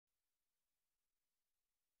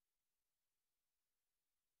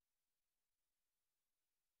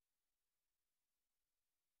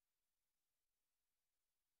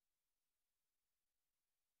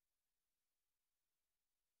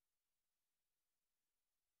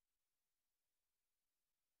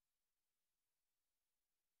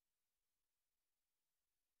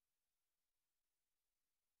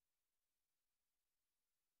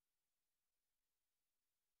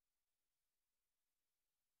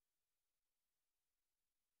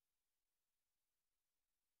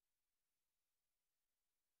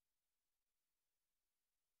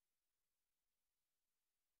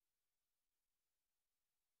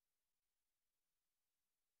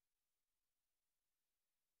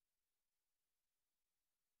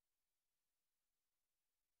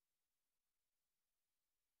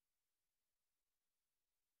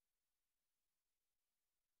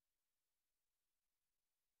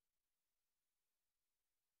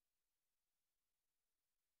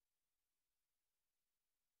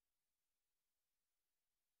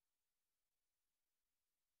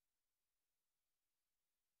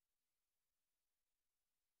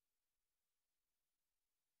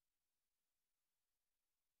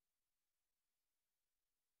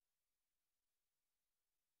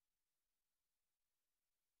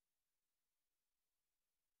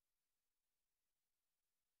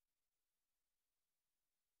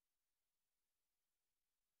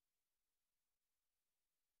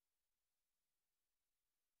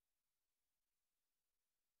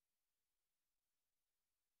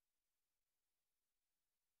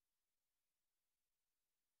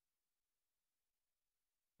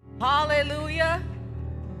Hallelujah.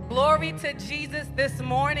 Glory to Jesus this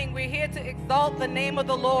morning. We're here to exalt the name of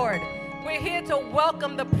the Lord. We're here to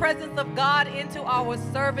welcome the presence of God into our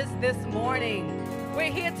service this morning.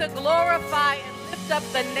 We're here to glorify and lift up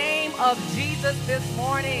the name of Jesus this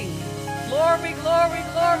morning. Glory, glory,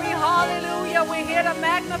 glory, hallelujah. We're here to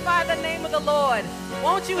magnify the name of the Lord.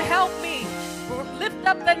 Won't you help me lift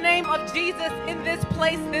up the name of Jesus in this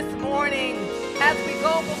place this morning? As we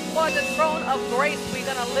go before the throne of grace, we're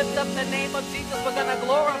going to lift up the name of Jesus. We're going to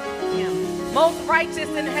glorify him. Most righteous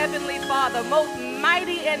and heavenly Father, most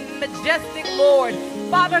mighty and majestic Lord.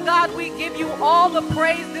 Father God, we give you all the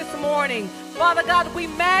praise this morning. Father God, we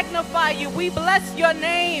magnify you. We bless your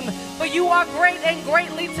name, for you are great and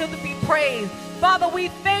greatly to be praised. Father, we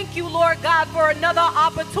thank you, Lord God, for another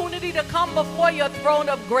opportunity to come before your throne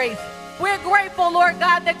of grace. We're grateful, Lord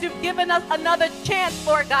God, that you've given us another chance,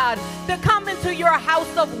 Lord God, to come into your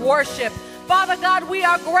house of worship. Father God, we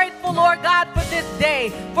are grateful, Lord God, for this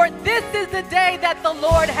day, for this is the day that the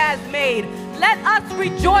Lord has made. Let us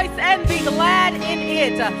rejoice and be glad in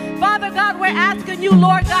it. Father God, we're asking you,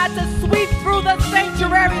 Lord God, to sweep through the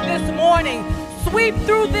sanctuary this morning. Sweep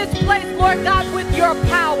through this place, Lord God, with your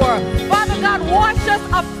power. Father God, wash us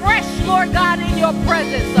afresh, Lord God, in your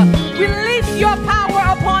presence. Release your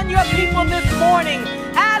power upon your people this morning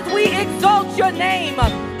as we exalt your name,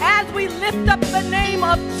 as we lift up the name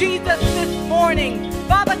of Jesus this morning.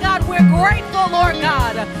 Father God, we're grateful, Lord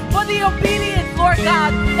God, for the obedience, Lord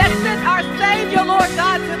God, that sent our Savior, Lord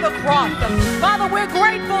God, to the cross. Father, we're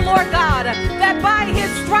grateful, Lord God, that by his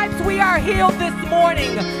stripes we are healed this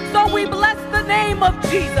morning. So we bless the name of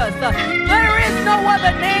Jesus. There is no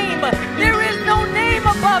other name. There is no name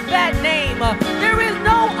above that name. There is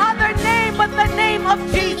no other name but the name of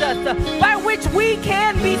Jesus by which we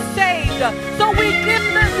can be saved. So we give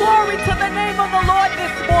the glory to the name of the Lord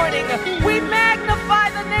this morning. We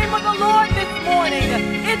magnify the name of the Lord this morning.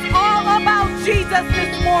 It's all about Jesus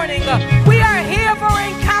this morning. We are here for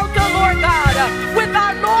encounter, Lord God, with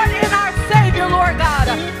our Lord and our Savior, Lord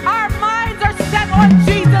God. Our minds are set on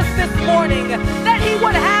Jesus this morning, that he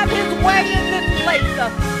would have his way in this place,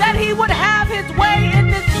 that he would have his way in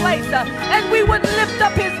this place, and we would lift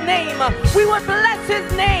up his name. We would bless his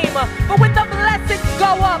name, but when the blessings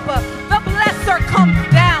go up, the blesser comes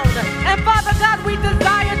down. And Father God, we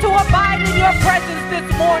desire to abide in your presence this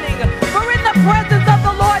morning, for in the presence of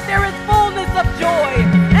the Lord there is fullness of joy,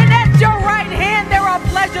 and at your right hand there are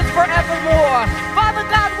pleasures forevermore. Father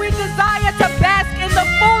God, we desire to bask in the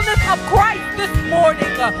fullness of Christ this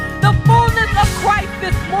morning, the fullness of Christ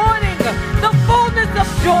this morning, the fullness of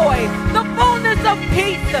joy, the fullness of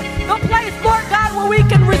peace, the place, Lord God, where we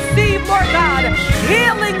can receive, Lord God,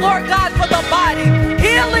 healing, Lord God, for the body,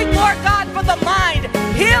 healing, Lord God, for the mind,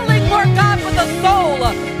 healing, Lord God, for the soul.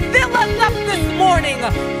 Fill us up this morning.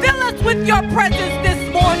 Fill us with your presence this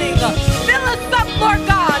morning. Fill us up, Lord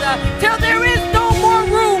God, till there is no more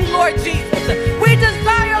room, Lord Jesus. We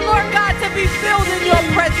desire, Lord God, to be filled in your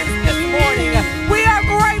presence this morning. We are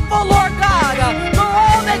grateful, Lord God, for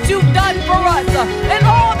all that you've done for us and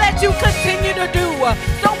all that you continue to do.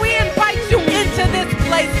 So we invite you into this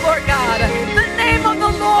place, Lord God. The name of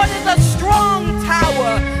the Lord is a strong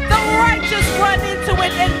tower. The righteous run into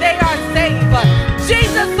it and they are saved.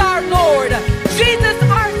 Jesus our Lord, Jesus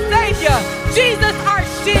our Savior, Jesus our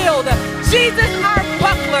shield, Jesus our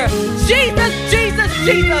buckler, Jesus, Jesus,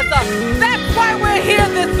 Jesus. That's why we're here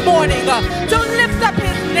this morning, to lift up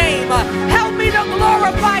his name. Help me to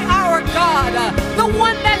glorify our God, the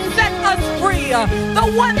one that set us free, the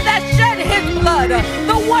one that shed his blood,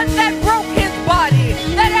 the one that broke his body,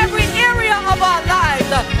 that every area of our lives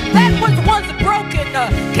that was once broken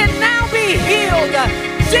can now be healed.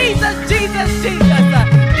 Jesus, Jesus, Jesus,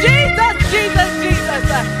 Jesus, Jesus, Jesus.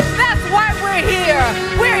 That's why we're here.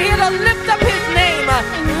 We're here to lift up his name.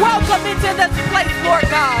 Welcome into this place, Lord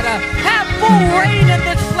God. Have full reign in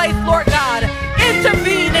this place, Lord God.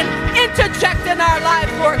 Intervene and interject in our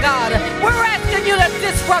lives, Lord God. We're asking you to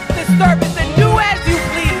disrupt this service and do as you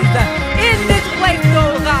please. In this place,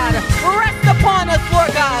 Lord God, rest upon us,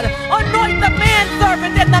 Lord God. Anoint the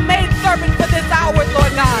manservant and the maidservant for this hour,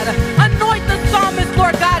 Lord God. Anoint the psalmist,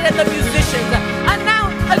 Lord God, and the musicians.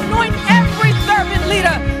 Anoint every servant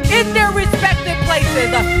leader in their respective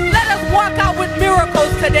places. Let us walk out with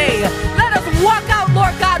miracles today. Let us walk out,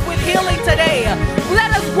 Lord God, with healing today.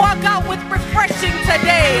 Let us walk out with refreshing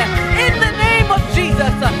today. In the name of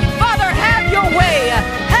Jesus. Father, have your way.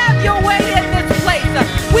 Have your way in this place.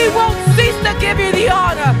 We won't cease to give you the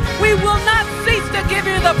honor. We will not cease to give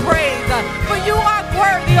you the praise. For you are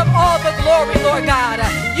worthy of all the glory, Lord God.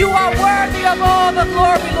 You are worthy up all the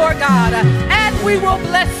glory, Lord God. And we will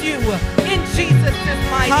bless you in Jesus'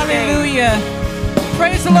 mighty name. Hallelujah.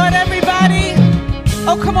 Praise the Lord, everybody.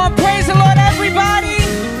 Oh, come on, praise the Lord, everybody.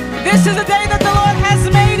 This is a day that the Lord has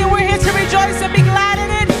made, and we're here to rejoice and be glad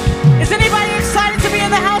in it. Is anybody excited to be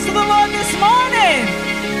in the house of the Lord this morning?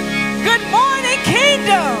 Good morning,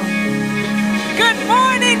 Kingdom. Good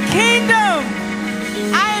morning, Kingdom.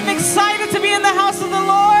 I am excited to be in the house of the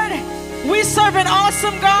Lord. We serve an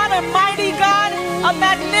awesome God, a mighty God, a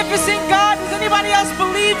magnificent God. Does anybody else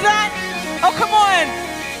believe that? Oh, come on.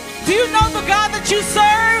 Do you know the God that you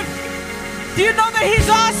serve? Do you know that He's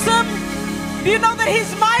awesome? Do you know that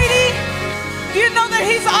He's mighty? Do you know that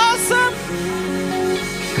He's awesome?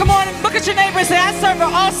 Come on, look at your neighbor and say, I serve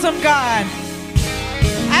an awesome God.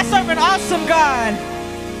 I serve an awesome God.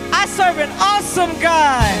 I serve an awesome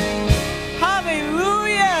God.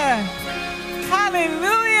 Hallelujah.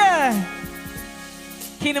 Hallelujah.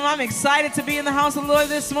 Kingdom, I'm excited to be in the house of the Lord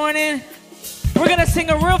this morning. We're going to sing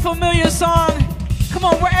a real familiar song. Come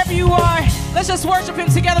on, wherever you are, let's just worship Him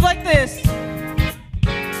together like this.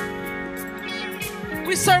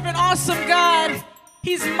 We serve an awesome God.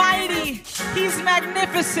 He's mighty. He's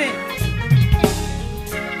magnificent.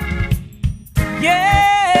 Yeah.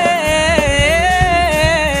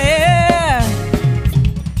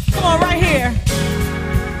 Come on, right here.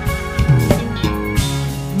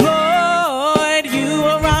 Lord, you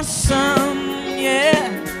are awesome. Yeah.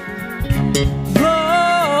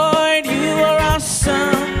 Lord, you are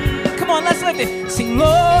awesome. Come on, let's lift it. Sing,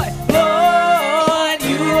 Lord, Lord,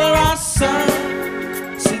 you are awesome.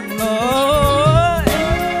 Sing, Lord.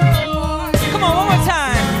 Come on, one more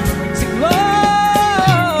time. Sing, Lord.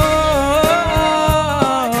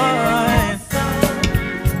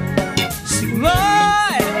 Sing,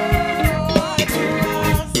 Lord.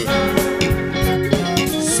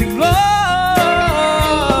 Sing, Lord.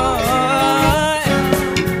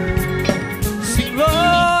 Sing,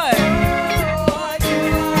 Lord.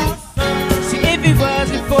 See, if it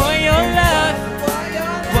wasn't for your love,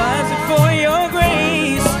 wasn't for your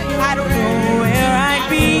grace, I don't know where I'd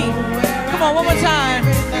be. Come on, one more time.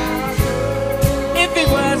 If it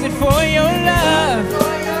wasn't for your love,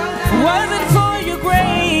 wasn't for your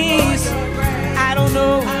grace, I don't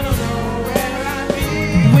know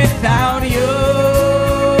without you.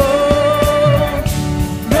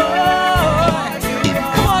 Lord,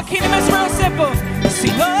 come on, Kingdom, it's real simple.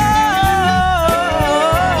 See, Lord,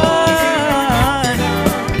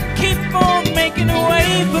 keep on making a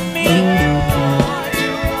way for me.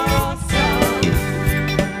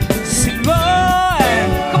 See, Lord,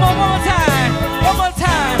 come on, one more time. One more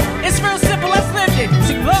time. It's real simple. Let's lift it.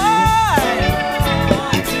 See, Lord,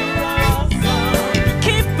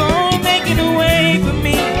 keep on making a way for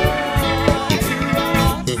me.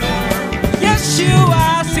 Yes, you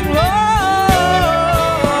are. Sing, Lord.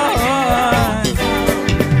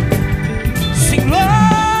 Sing,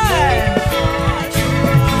 Lord.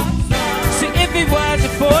 Sing, if it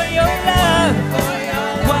wasn't for your love,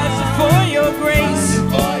 wasn't for your grace,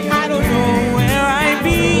 I don't know where I'd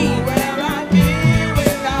be.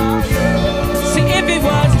 Sing, if it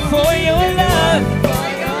wasn't for your love,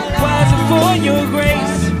 wasn't for your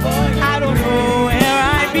grace, I don't know where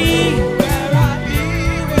I'd be.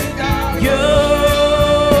 You.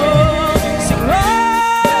 Sing,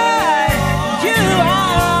 Lord, you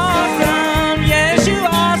are awesome. Yes, you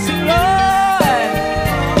are. Sing, Lord,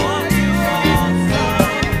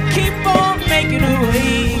 keep on making a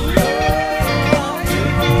way.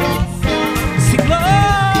 Sing, Lord.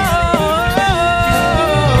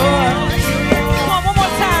 Come on, one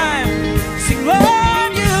more time. Sing,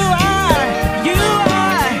 Lord, you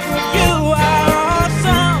are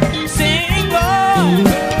awesome. Sing, Lord,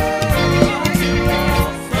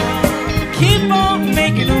 keep on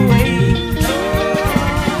making a way.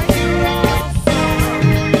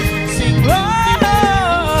 Sing, Lord.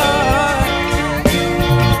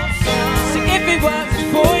 Sing, if it wasn't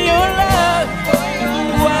for your love,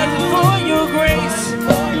 wasn't for your grace,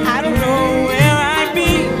 I don't know where I'd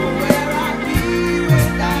be.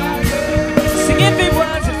 Sing, if it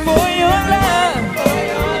wasn't for your love,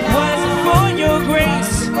 wasn't for your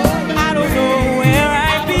grace, I don't know where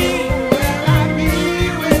I'd be.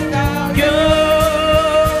 You.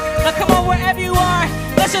 Now come on, wherever you are,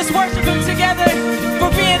 let's just worship Him together for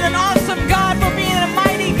being an awesome God, for being a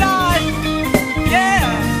mighty God. Yeah.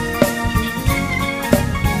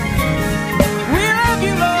 We love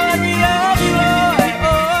you, Lord. We love you, Lord.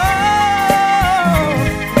 Oh.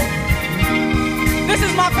 This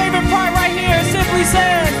is my favorite part right here. It simply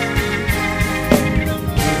says,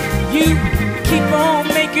 you keep on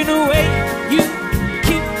making a way. You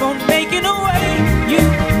keep on making a way. You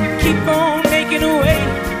keep on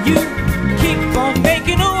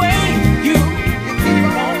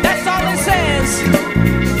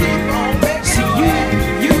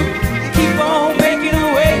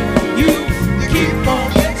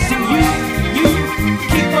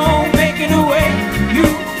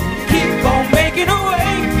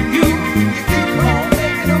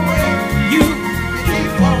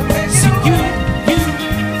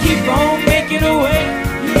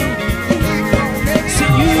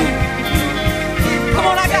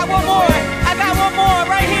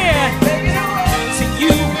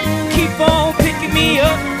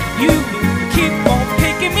You keep on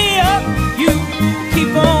picking me up. You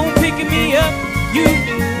keep on picking me up. You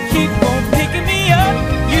keep on picking me up.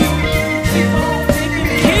 You keep on picking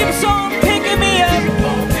me up. Keeps on picking me up.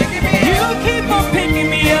 You keep on picking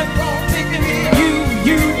me up. You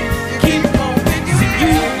keep on picking me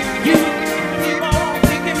up. You keep on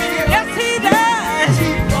picking me up. Yes, he does.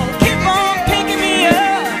 Keep on picking me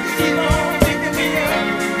up.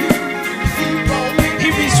 He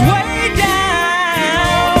reaches way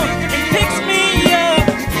down and picks me up.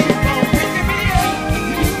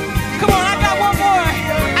 Come on, I got one more.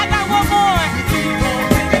 I got one more.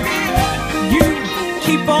 You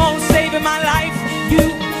keep on saving my life. You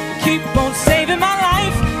keep on saving my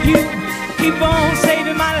life. You keep on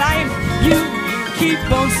saving my life. You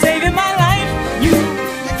keep on saving my life. You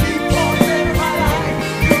keep on saving my life.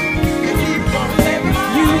 You keep on saving my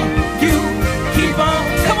life. You keep on.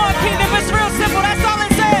 Come on, Kingdom, it's real simple. That's all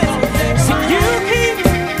it says. So you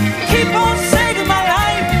keep on saving my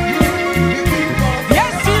life.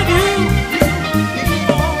 Yes, you do.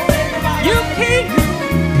 You keep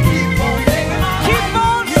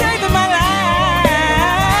on saving my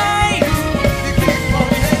life.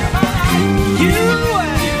 You.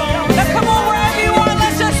 Now come on, wherever you are,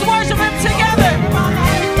 let's just worship him together.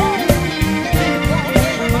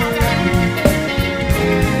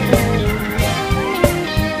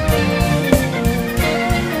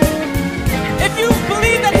 If you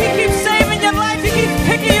believe that he keeps saving your life, he keeps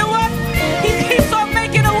picking you up, he keeps on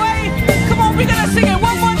making a way. Come on, we're gonna sing it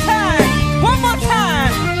one more time. One more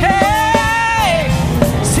time. Hey,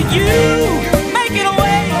 so you making a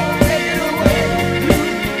way.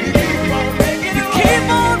 You keep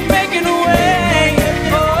on making a way.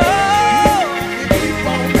 Oh,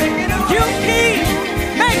 you keep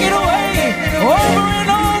making a way over and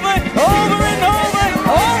over, over and over,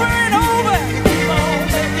 over and over.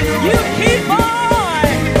 You keep on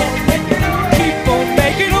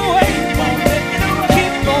making a way.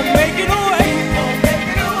 Keep on making a way.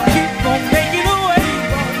 Keep on making a way.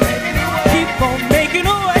 Keep on making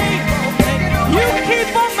a way. You keep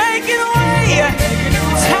on making a way.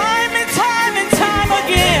 Time and time and time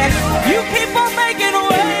again. You keep on making a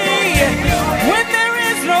way. When there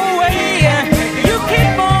is no way. You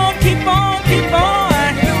keep on, keep on, keep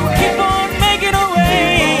on. Keep on making a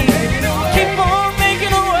way. Keep on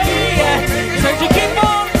making a way. So you keep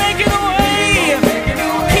on making a way.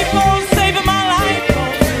 Keep on saving my life.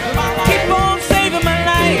 Keep on saving my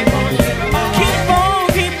life. Keep on,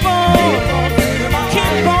 keep on.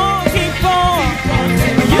 Keep on, keep on.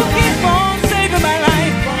 You keep on saving my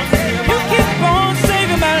life. You keep on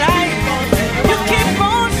saving my life. You keep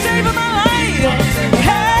on saving my life.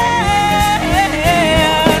 Hey,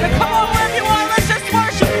 now come on, wherever you are, let's just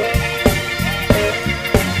worship.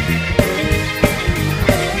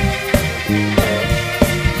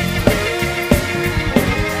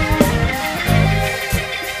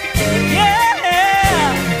 Yeah,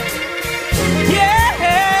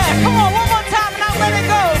 yeah. Come on, one more time and I'll let it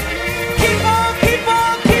go. Keep on, keep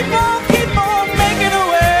on, keep on, keep on making a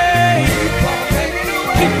way.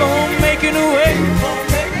 Keep on making a way.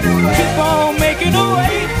 Keep on making a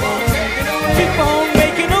way. Keep on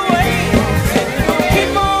making a way.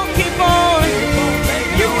 Keep on, keep on.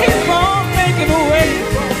 You keep on making a way.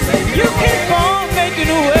 You keep on making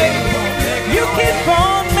a way. You keep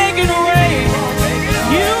on making a way.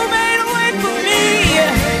 You made a way for me.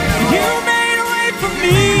 You made a way for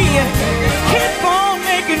me. Keep on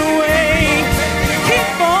making a way.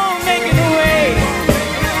 Keep on making a way.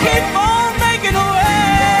 Keep on making a way.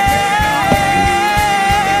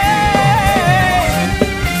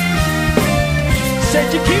 Said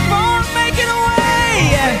you keep on making a way.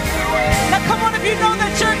 Now come on, if you know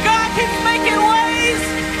that your God keeps making ways,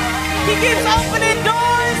 he keeps opening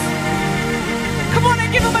doors. Come on and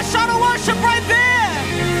give him a shout of worship right there.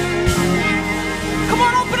 Come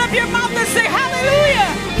on, open up your mouth and say hallelujah.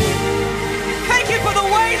 Thank you for the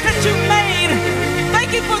ways that you've made.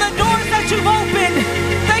 Thank you for the doors that you've opened.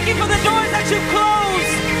 Thank you for the doors that you've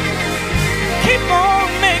closed. Keep on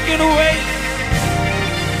making a way.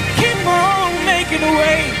 Keep on making a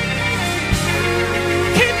way.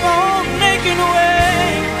 Keep on making a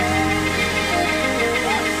way.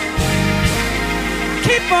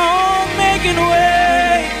 Keep on making a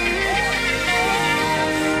way.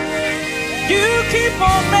 You keep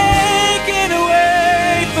on making a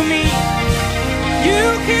way for me. You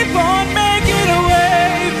keep on making a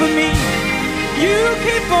way for me. You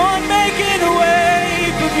keep on making a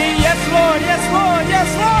way for me. Yes, Lord, yes, Lord, yes,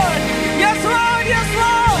 Lord. Yes, Lord, yes,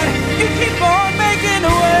 Lord. You keep on making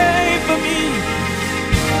a way for me.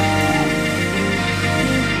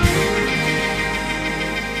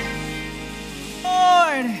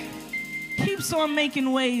 Lord. keeps on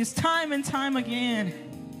making ways time and time again.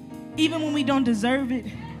 Even when we don't deserve it.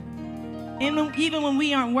 And even when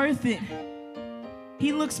we aren't worth it.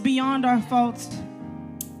 He looks beyond our faults.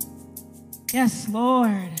 Yes,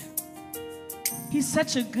 Lord. He's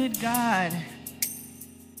such a good God.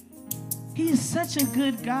 He is such a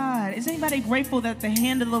good God. Is anybody grateful that the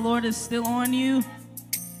hand of the Lord is still on you?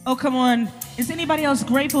 Oh, come on. Is anybody else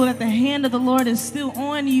grateful that the hand of the Lord is still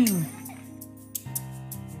on you?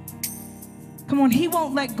 Come on, he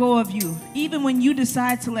won't let go of you. Even when you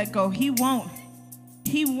decide to let go, he won't.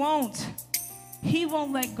 He won't. He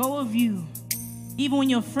won't let go of you. Even when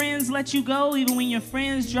your friends let you go, even when your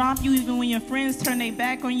friends drop you, even when your friends turn their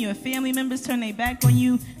back on you, your family members turn their back on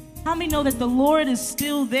you, how many know that the Lord is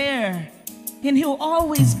still there? And he'll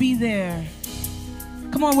always be there.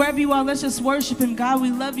 Come on, wherever you are, let's just worship him. God, we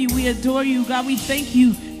love you. We adore you. God, we thank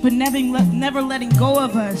you for never letting go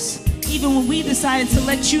of us. Even when we decided to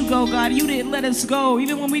let you go, God, you didn't let us go.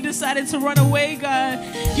 Even when we decided to run away, God,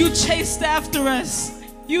 you chased after us.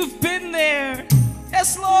 You've been there.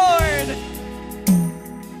 Yes, Lord.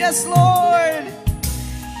 Yes, Lord.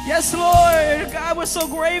 Yes, Lord. God, we're so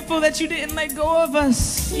grateful that you didn't let go of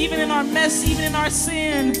us. Even in our mess, even in our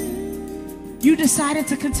sin, you decided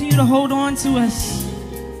to continue to hold on to us.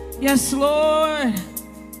 Yes, Lord.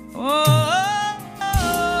 Oh.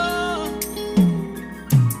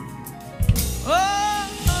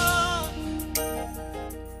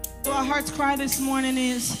 Our heart's cry this morning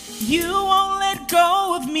is, you won't let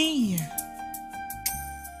go of me.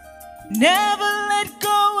 Never let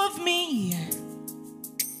go of me.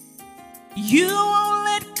 You won't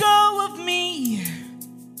let go of me.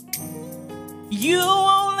 You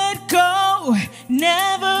won't let go.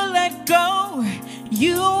 Never let go.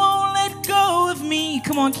 You won't let go of me.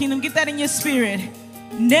 Come on, Kingdom, get that in your spirit.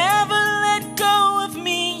 Never let go of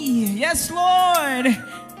me. Yes, Lord.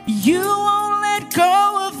 You won't let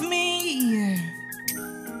go of me.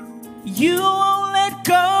 You won't let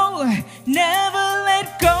go. Never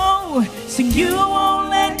let go. Sing, you won't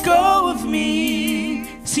let go of me.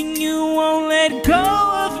 Sing, you won't let go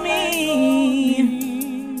of me.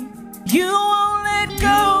 You won't let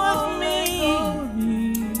go of me.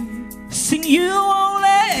 Sing, you won't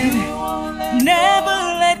let.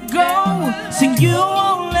 Never let go. Sing, you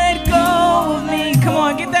won't let go of me. Come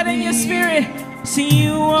on, get that in your spirit. Sing,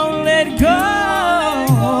 you won't let go.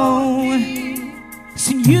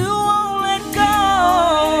 Sing, you won't let go.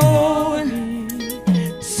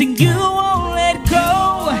 Sing, you won't let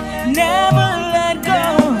go. Never let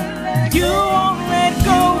go. You won't let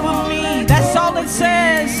go of me. That's all it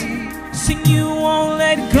says. Sing, you won't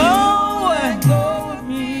let go of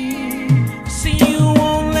me. Sing, you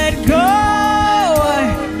won't let go.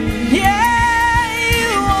 Yeah, you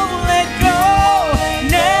won't let go.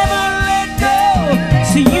 Never let go.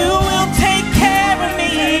 So you will take care of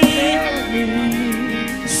me.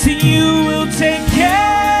 See,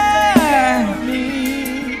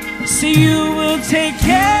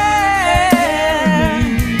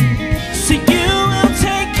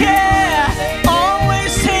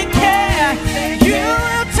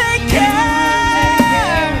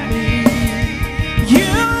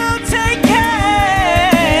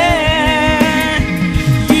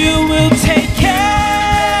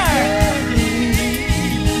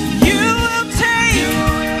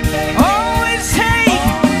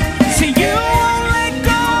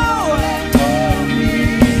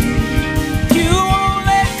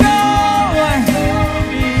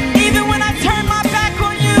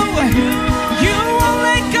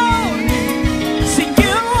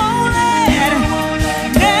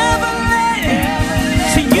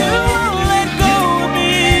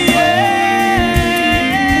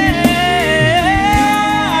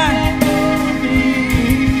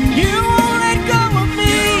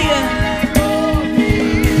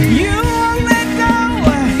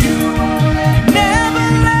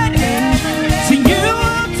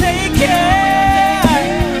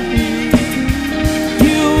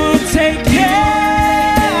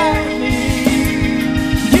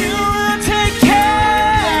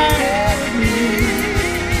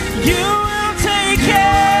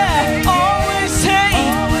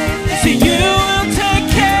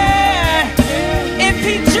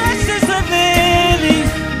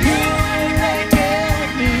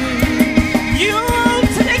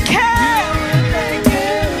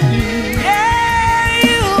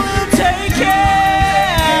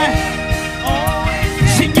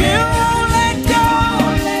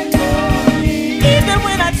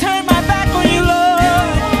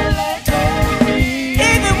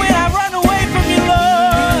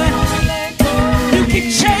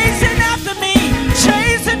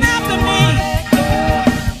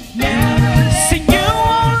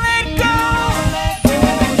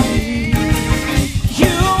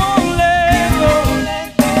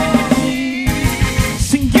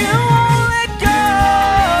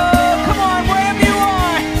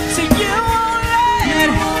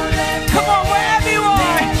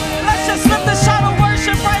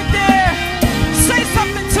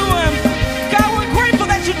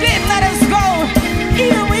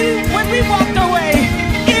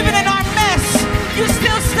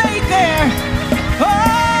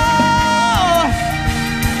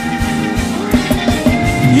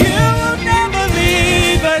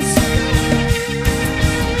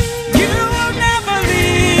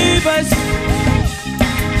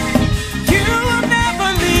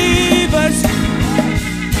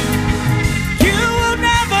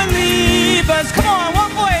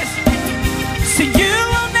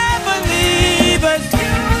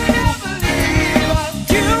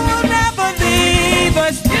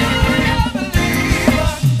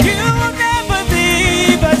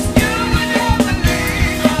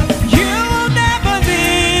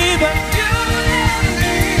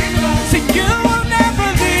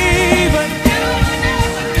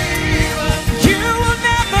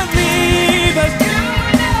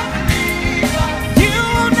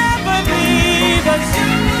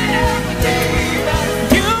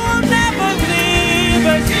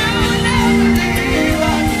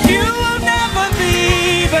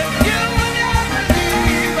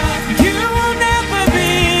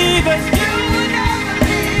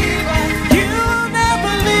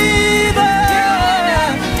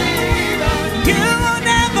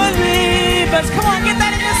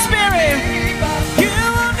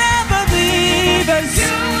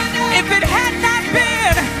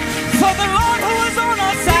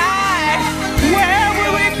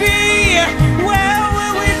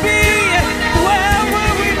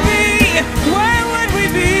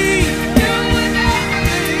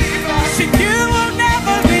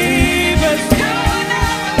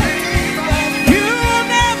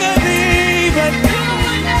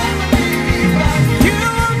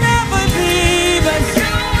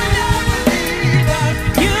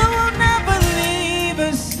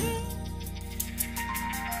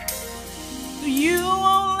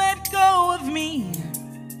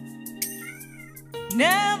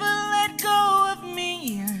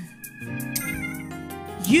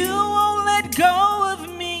 You won't let go of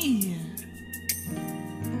me.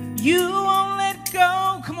 You won't let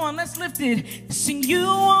go. Come on, let's lift it. Sing, you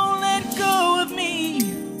won't let go of me.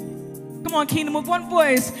 Come on, Kingdom, with one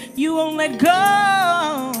voice. You won't let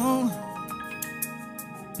go.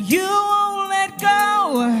 You won't let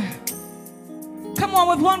go. Come on,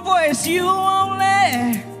 with one voice. You won't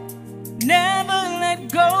let, never let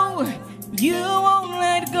go. You won't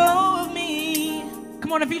let go of me.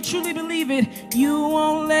 Come on, if you truly believe it, you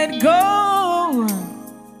won't let go.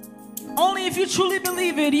 Only if you truly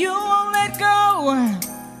believe it, you won't let go.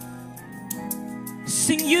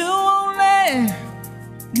 Sing, you won't let,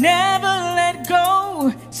 never let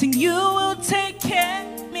go. Sing, you will take care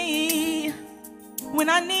of me. When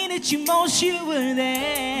I needed you most, you were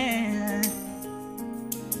there.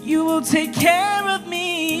 You will take care of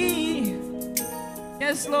me.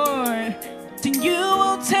 Yes, Lord. Sing, you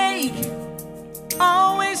will take,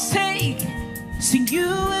 always take. Sing, you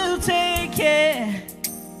will take care.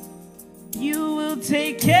 You will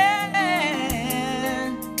take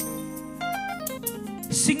care.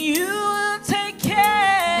 Sing, you will take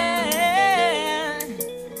care.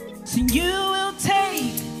 Sing, you will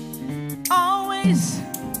take, always.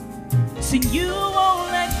 Sing, you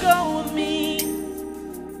won't let go of me.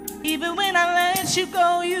 Even when I let you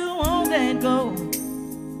go, you won't let go.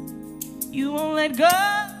 You won't let go.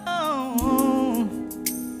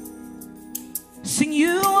 Sing,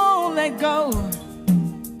 you won't let go.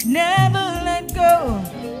 Never let go.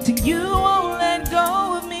 Sing, you won't let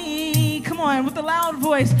go of me. Come on, with a loud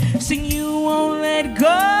voice. Sing, you won't let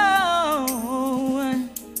go.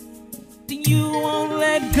 Sing, you won't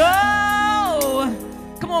let go.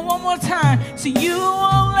 Come on, one more time. Sing, you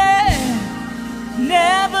won't let,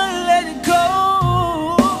 never let it go.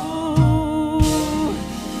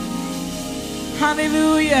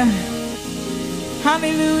 Hallelujah.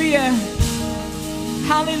 Hallelujah.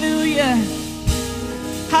 Hallelujah.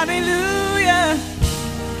 Hallelujah.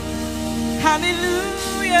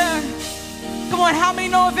 Hallelujah. Come on, how many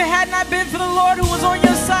know if it had not been for the Lord who was on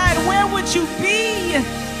your side, where would you be?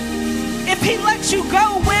 If he let you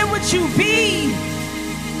go, where would you be?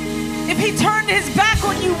 If he turned his back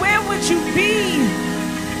on you, where would you be?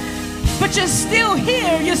 But you're still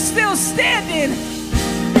here, you're still standing.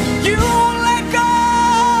 You won't let go.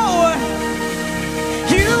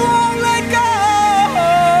 You won't let go.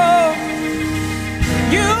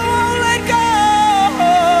 You won't let go.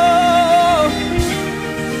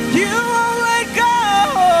 You won't let go.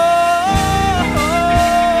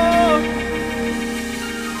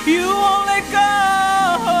 You won't let go.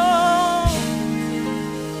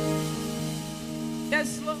 Yes,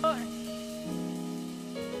 Lord.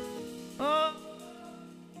 Oh.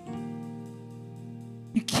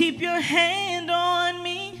 You keep your hand on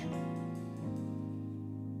me.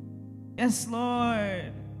 Yes,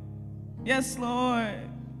 Lord. Yes, Lord.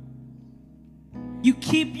 You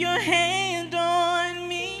keep your hand on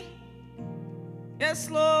me. Yes,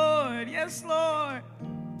 Lord. Yes, Lord.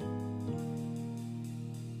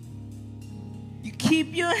 You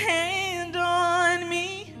keep your hand on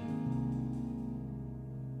me.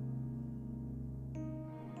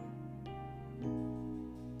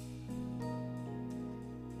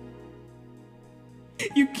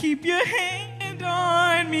 You keep your hand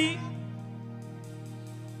on me.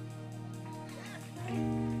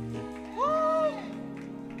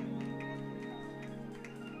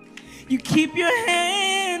 You keep your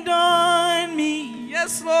hand on me.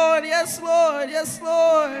 Yes, Lord. Yes, Lord. Yes,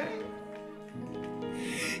 Lord.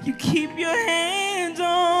 You keep your hand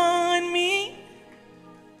on me.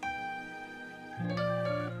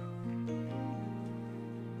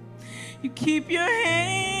 You keep your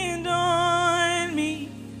hand on me.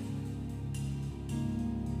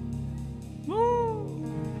 Woo.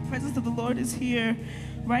 The presence of the Lord is here.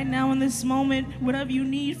 Right now in this moment, whatever you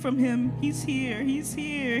need from him, he's here, he's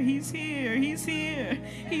here, he's here, he's here,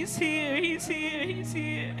 he's here, he's here, he's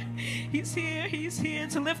here, he's here, he's here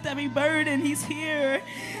to lift every burden, he's here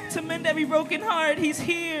to mend every broken heart, he's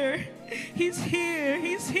here, he's here,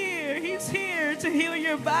 he's here, he's here to heal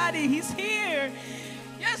your body, he's here.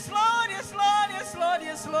 Yes, Lord, yes, Lord, yes, Lord,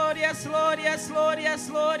 yes, Lord, yes, Lord, yes, Lord, yes,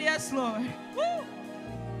 Lord, yes, Lord. Woo.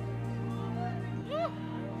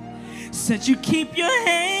 Said you keep your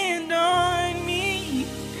hand on me.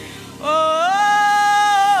 Oh,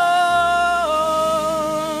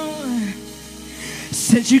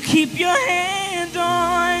 said you keep your hand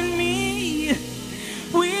on me.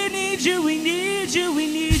 We need you, we need you, we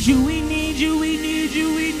need you, we need you, we need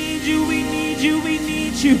you, we need you, we need you, we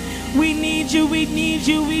need you. We need you, we need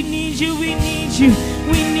you, we need you, we need you.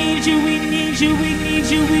 We need you, we need you, we need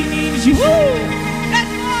you, we need you. Woo! Yes,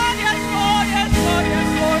 Lord, yes, Lord, yes, Lord, yes,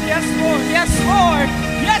 Lord. Yes, Lord.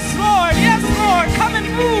 Yes, Lord. Yes, Lord. Come and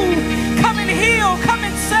move. Come and heal. Come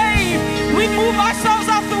and save. We move ourselves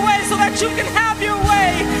out the way so that you can have your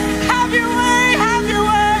way. Have your way. Have your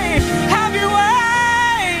way. Have your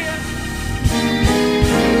way.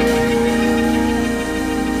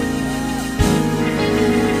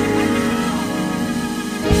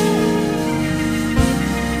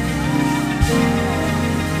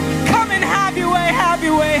 Come and have your way. Have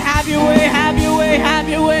your way. Have your way. Have your way. Have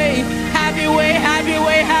your way. Have your way. Have your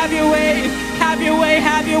way. Have your way. Have your way.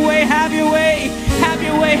 Have your way. Have your way. Have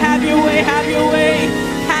your way. Have your way. Have your way.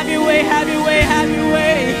 Have your way. Have your way. Have your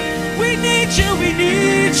way. We need you. We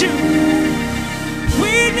need you.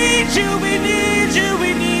 We need you. We need you.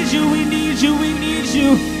 We need you. We need you. We need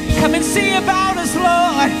you. Come and see about us,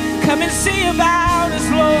 Lord. Come and see about us,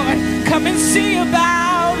 Lord. Come and see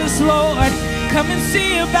about us, Lord. Come and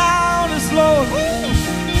see about us, Lord.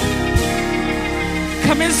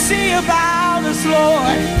 Come and see about us,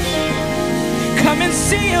 Lord. Come and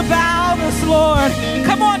see about us, Lord.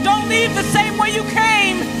 Come on, don't leave the same way you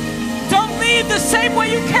came. Don't leave the same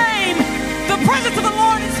way you came. The presence of the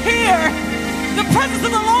Lord is here. The presence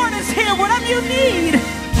of the Lord is here. Whatever you need,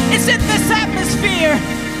 it's in this atmosphere.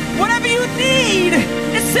 Whatever you need,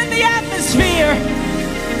 it's in the atmosphere.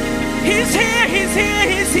 He's here, he's here,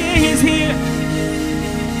 he's here, he's here.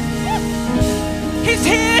 He's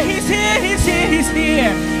here, he's here, he's here, he's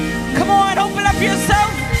here. Come on, open up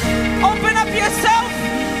yourself. Open up yourself.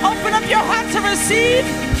 Open up your heart to receive.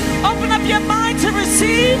 Open up your mind to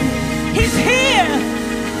receive. He's here.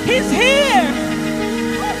 He's here.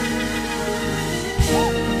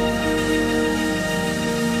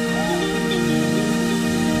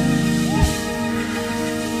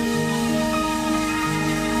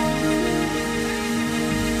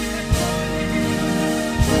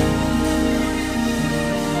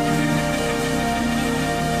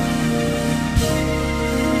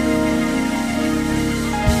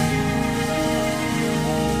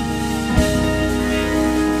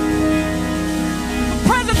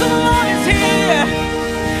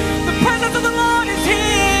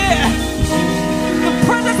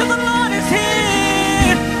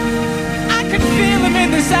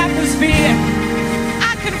 Atmosphere.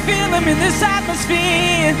 I can feel him in this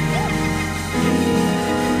atmosphere.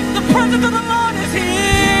 The presence of the Lord is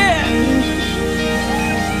here.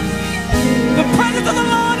 The presence of the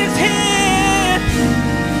Lord is here.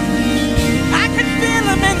 I can feel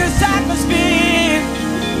him in this atmosphere.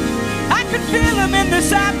 I can feel him in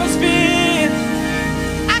this atmosphere.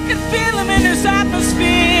 I can feel him in this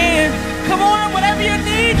atmosphere. Come on, whatever you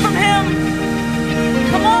need from him.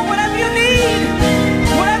 Come on, whatever you need.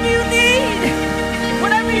 Whatever you need,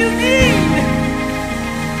 whatever you need.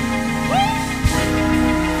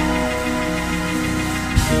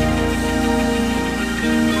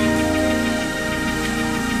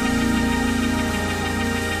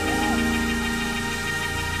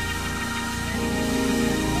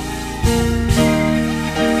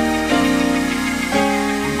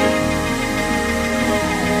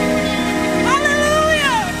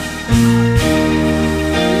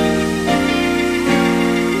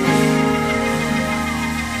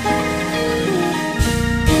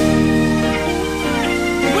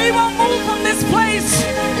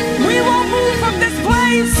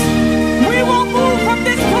 We won't move from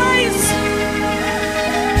this place.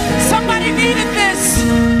 Somebody needed this.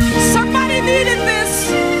 Somebody needed this.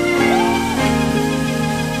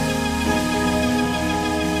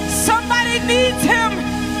 Somebody needs him.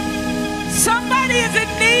 Somebody is in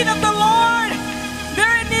need of the Lord.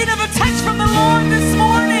 They're in need of a touch from the Lord this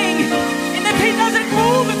morning. And if he doesn't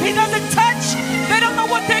move, if he doesn't touch, they don't know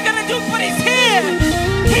what they're going to do, but he's here.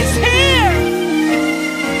 He's here.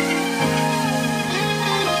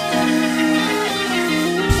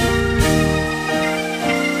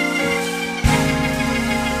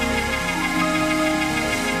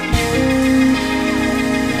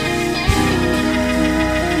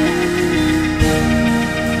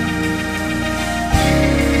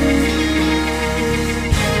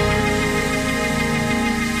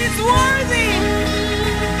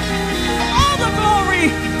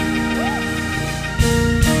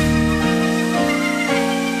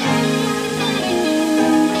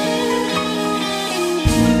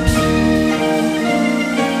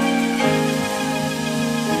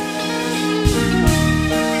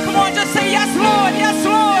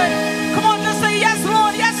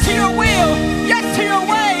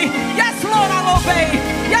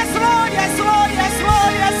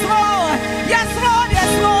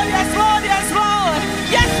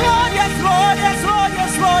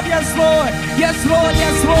 Yes, Lord,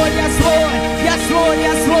 yes, Lord, yes, Lord, yes, Lord,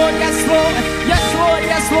 yes, Lord, yes, Lord, yes, Lord,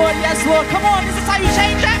 yes, yes, Lord, yes, Lord. Come on, this is how you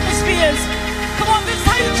change atmospheres. Come on, this is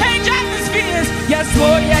how you change atmospheres. Yes,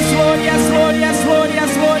 Lord, yes, Lord, yes, Lord, yes, Lord,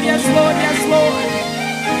 yes, Lord, yes, Lord, yes, Lord.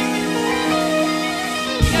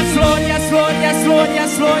 Yes, Lord, yes, Lord, yes, Lord,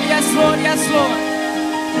 yes, Lord, yes, Lord, yes, Lord.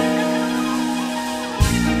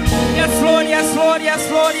 Yes, Lord, yes, Lord,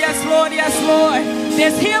 yes, Lord, yes, Lord, yes, Lord.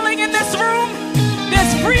 There's healing in this room.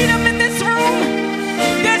 There's freedom in this room.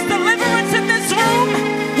 There's deliverance in this room.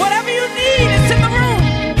 Whatever you need, it's in the room.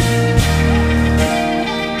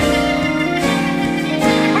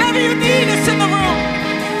 Whatever you need, it's in the room.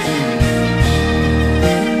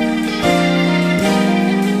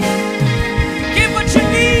 Give what you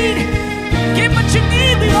need. Give what you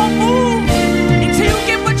need. We won't move until you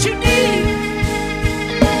give what you need.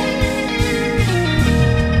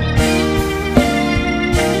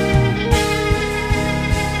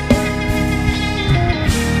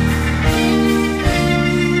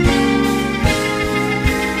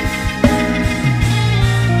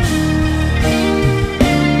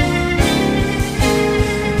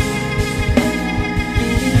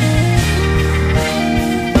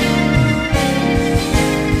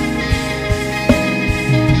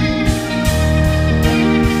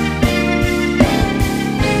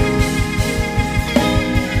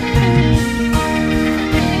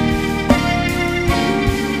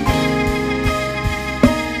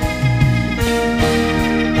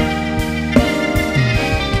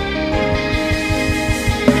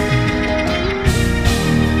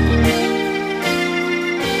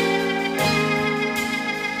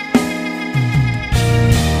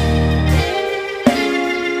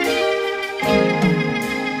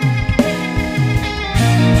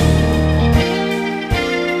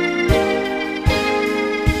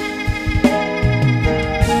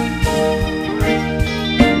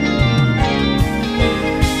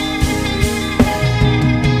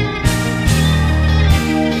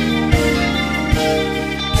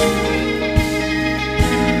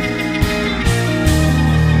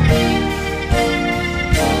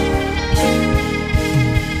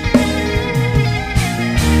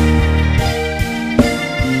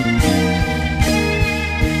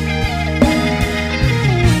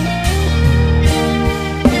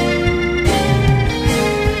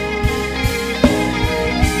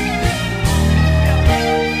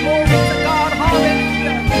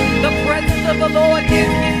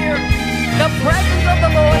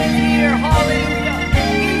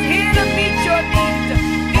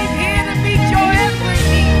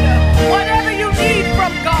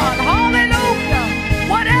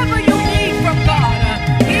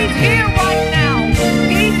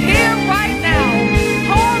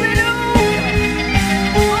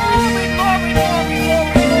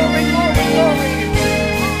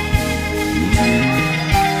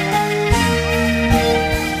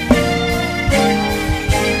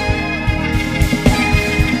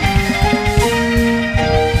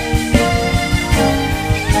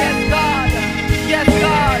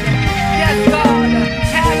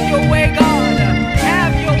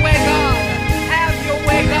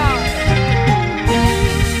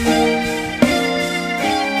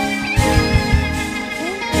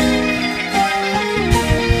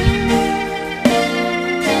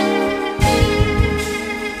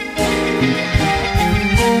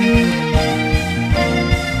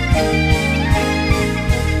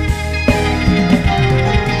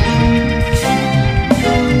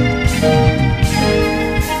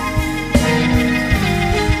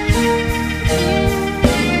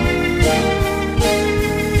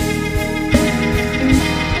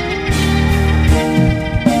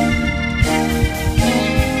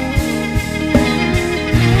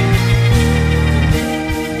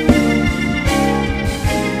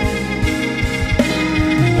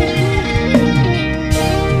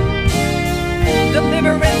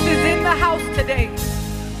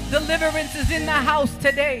 Deliverance is in the house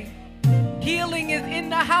today. Healing is in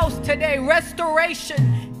the house today.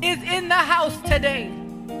 Restoration is in the house today.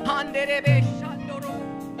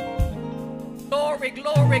 Glory,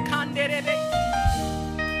 glory.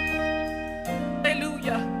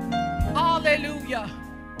 Hallelujah. Hallelujah.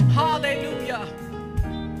 Hallelujah.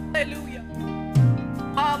 Hallelujah.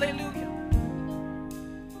 Hallelujah.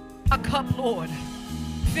 Our cup, Lord.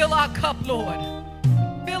 Fill our cup, Lord.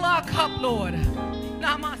 Fill our cup, Lord.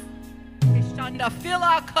 Namaste. Fill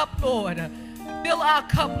our cup, Lord. Fill our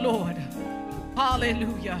cup, Lord.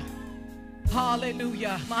 Hallelujah.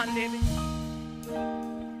 Hallelujah.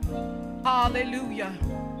 Hallelujah.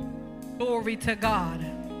 Glory to God.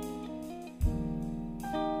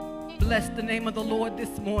 Bless the name of the Lord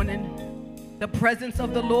this morning. The presence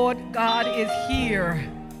of the Lord God is here.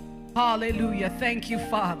 Hallelujah. Thank you,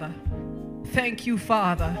 Father. Thank you,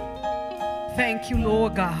 Father. Thank you,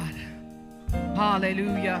 Lord God.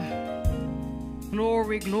 Hallelujah.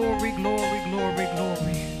 Glory, glory, glory, glory,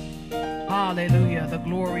 glory. Hallelujah. The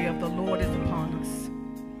glory of the Lord is upon us.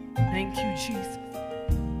 Thank you, Jesus.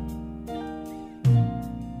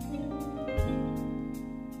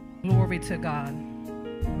 Glory to God.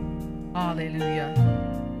 Hallelujah.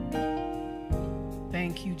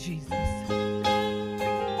 Thank you, Jesus.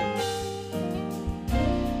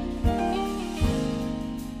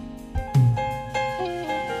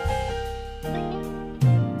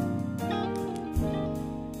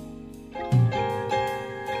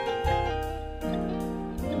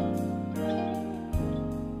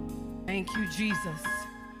 Thank you, Jesus.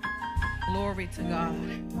 Glory to God.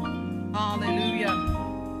 Hallelujah.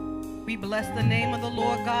 We bless the name of the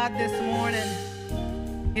Lord God this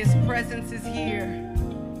morning. His presence is here.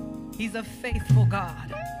 He's a faithful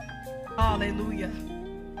God. Hallelujah.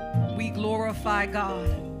 We glorify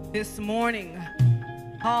God this morning.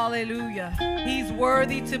 Hallelujah. He's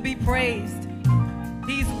worthy to be praised.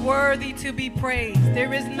 He's worthy to be praised.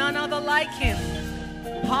 There is none other like him.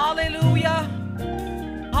 Hallelujah.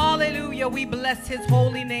 Hallelujah. We bless his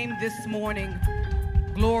holy name this morning.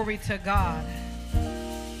 Glory to God.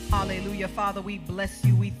 Hallelujah. Father, we bless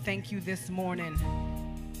you. We thank you this morning.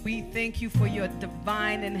 We thank you for your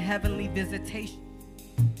divine and heavenly visitation.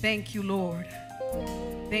 Thank you, Lord.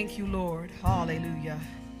 Thank you, Lord. Hallelujah.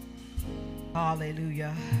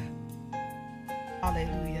 Hallelujah.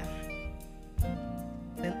 Hallelujah.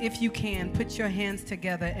 Then if you can, put your hands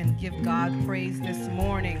together and give God praise this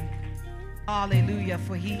morning. Hallelujah,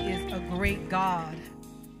 for he is a great God.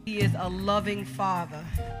 He is a loving Father.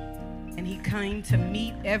 And he came to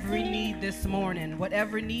meet every need this morning.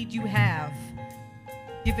 Whatever need you have,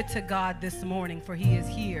 give it to God this morning, for he is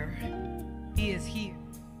here. He is here.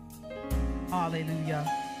 Hallelujah.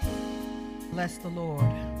 Bless the Lord.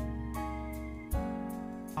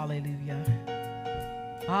 Hallelujah.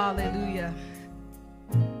 Hallelujah.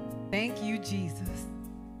 Thank you, Jesus.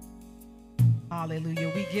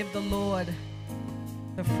 Hallelujah. We give the Lord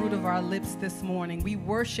the fruit of our lips this morning. We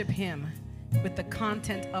worship him with the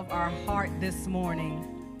content of our heart this morning.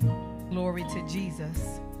 Glory to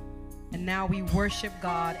Jesus. And now we worship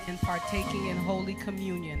God in partaking in Holy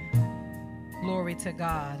Communion. Glory to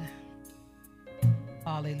God.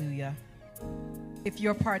 Hallelujah. If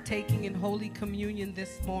you're partaking in Holy Communion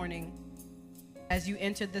this morning, as you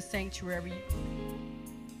entered the sanctuary,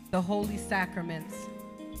 the holy sacraments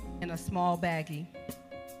in a small baggie,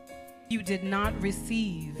 you did not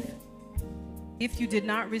receive. If you did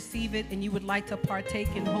not receive it and you would like to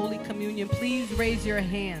partake in Holy Communion, please raise your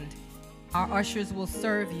hand. Our ushers will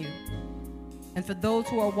serve you. And for those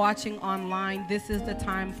who are watching online, this is the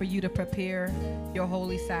time for you to prepare your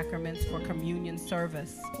holy sacraments for communion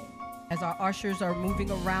service. As our ushers are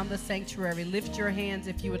moving around the sanctuary, lift your hands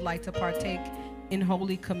if you would like to partake in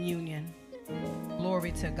Holy Communion.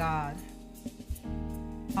 Glory to God.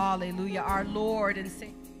 Hallelujah. Our Lord and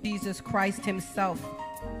Savior Jesus Christ himself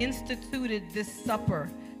instituted this supper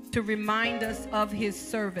to remind us of his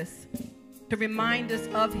service, to remind us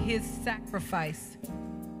of his sacrifice,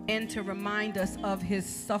 and to remind us of his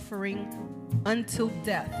suffering until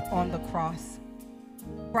death on the cross.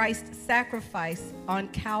 Christ's sacrifice on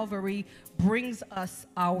Calvary brings us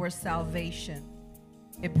our salvation.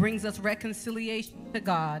 It brings us reconciliation to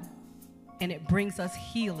God, and it brings us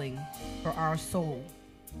healing for our soul.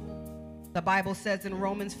 The Bible says in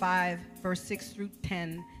Romans 5, verse 6 through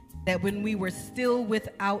 10, that when we were still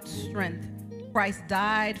without strength, Christ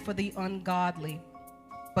died for the ungodly.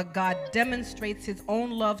 But God demonstrates his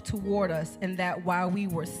own love toward us in that while we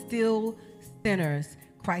were still sinners,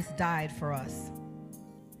 Christ died for us.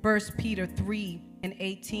 1 Peter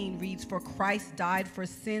 3:18 reads, "For Christ died for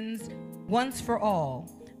sins once for all,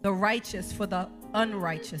 the righteous for the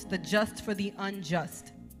unrighteous, the just for the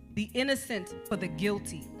unjust, the innocent for the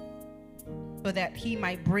guilty, so that he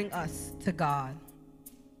might bring us to God."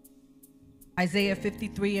 Isaiah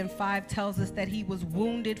 53:5 tells us that he was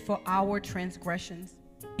wounded for our transgressions.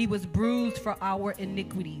 He was bruised for our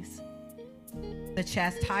iniquities. The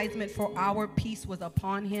chastisement for our peace was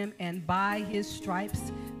upon him, and by his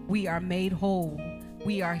stripes we are made whole.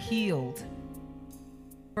 We are healed.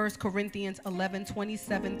 1 Corinthians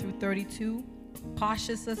 11:27 through 32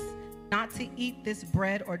 cautions us not to eat this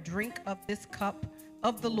bread or drink of this cup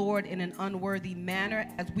of the Lord in an unworthy manner,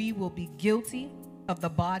 as we will be guilty of the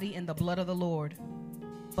body and the blood of the Lord.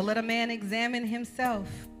 But let a man examine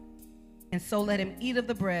himself, and so let him eat of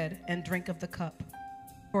the bread and drink of the cup.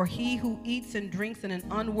 For he who eats and drinks in an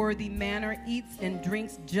unworthy manner eats and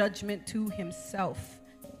drinks judgment to himself,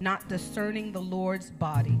 not discerning the Lord's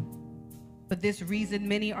body. this reason,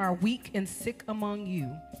 many are weak and sick among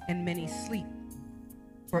you, and many sleep.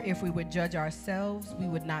 For if we would judge ourselves, we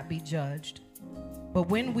would not be judged. But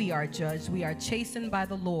when we are judged, we are chastened by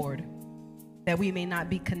the Lord, that we may not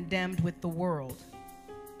be condemned with the world.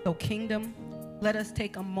 So, kingdom, let us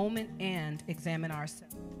take a moment and examine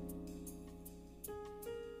ourselves.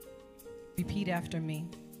 Repeat after me.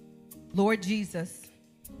 Lord Jesus,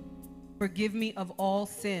 forgive me of all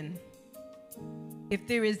sin. If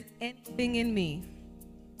there is anything in me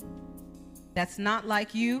that's not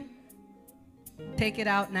like you, take it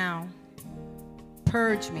out now.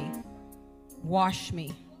 Purge me, wash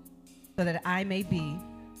me, so that I may be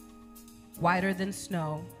whiter than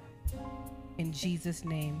snow. In Jesus'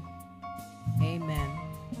 name, amen.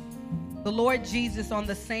 The Lord Jesus, on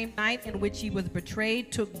the same night in which he was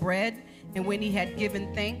betrayed, took bread, and when he had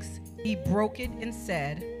given thanks, he broke it and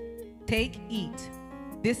said, "Take, eat.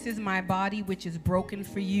 This is my body, which is broken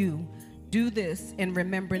for you. Do this in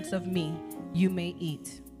remembrance of me." You may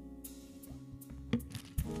eat.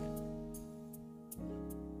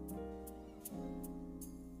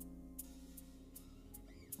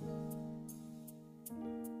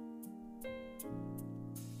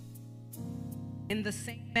 In the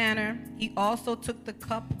same manner, he also took the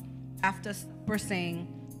cup after supper, saying,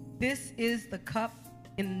 "This is the cup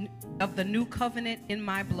of the new covenant in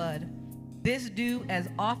my blood. This do as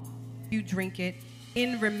often as you drink it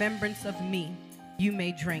in remembrance of me." You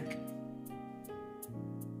may drink.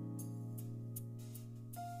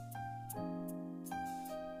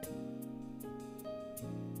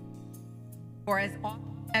 For as often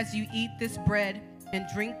as you eat this bread and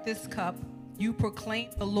drink this cup, you proclaim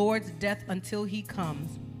the Lord's death until he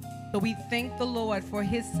comes. So we thank the Lord for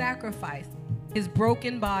his sacrifice, his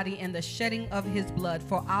broken body, and the shedding of his blood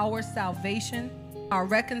for our salvation, our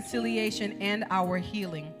reconciliation, and our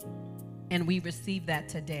healing. And we receive that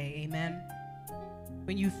today. Amen.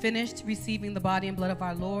 When you finished receiving the body and blood of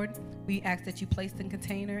our Lord, we ask that you place the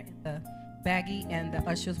container in the baggie, and the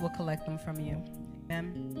ushers will collect them from you.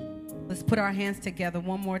 Amen. Let's put our hands together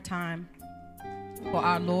one more time for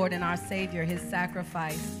our Lord and our Savior, his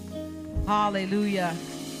sacrifice. Hallelujah.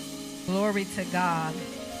 Glory to God.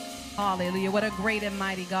 Hallelujah. What a great and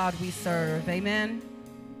mighty God we serve. Amen.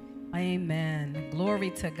 Amen.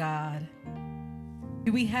 Glory to God.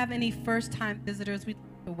 Do we have any first-time visitors? We'd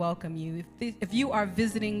like to welcome you. If you are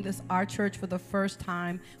visiting our church for the first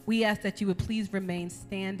time, we ask that you would please remain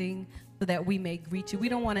standing so that we may greet you. We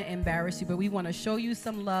don't want to embarrass you, but we want to show you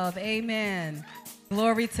some love. Amen.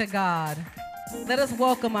 Glory to God. Let us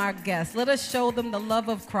welcome our guests. Let us show them the love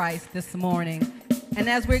of Christ this morning. And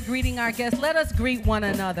as we're greeting our guests, let us greet one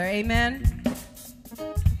another. Amen.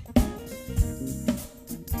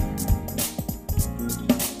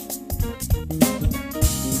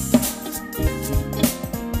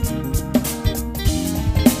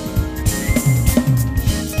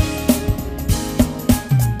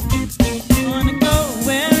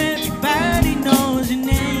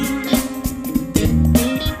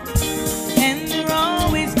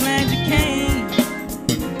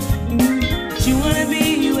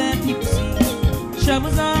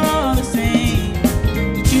 Troubles are all the same,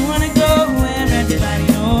 but you wanna go where everybody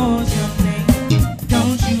knows your name.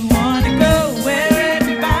 Don't you wanna go where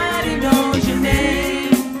everybody knows your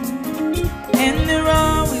name? And they're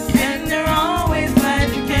always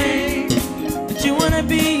glad you came. But you wanna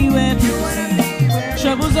be where people see.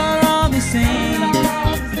 Troubles are all the same,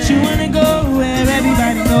 but you wanna go where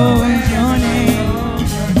everybody knows your name.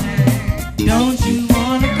 Don't you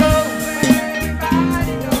wanna go?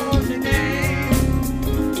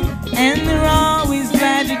 And they're always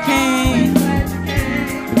glad you came.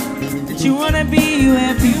 That you wanna be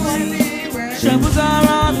where people see. Troubles are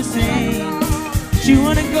all the same, but you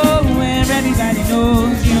wanna go where everybody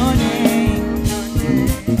knows your name.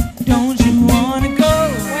 Don't you wanna go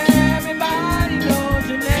where everybody knows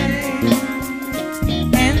your name?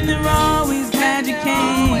 And they're always glad you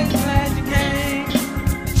came.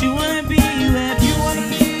 That you wanna be where people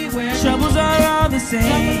see. Troubles are all the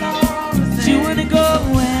same, but you wanna go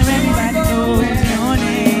where everybody knows your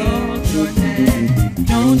name.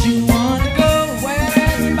 Don't you wanna go where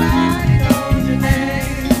everybody knows your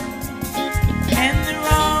name? And they're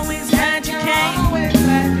always glad you came.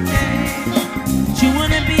 But you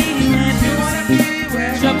wanna be where people see.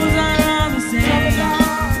 Troubles are all the same,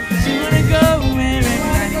 but you wanna go where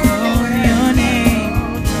everybody knows your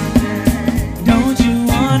name. Don't you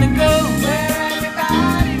wanna go where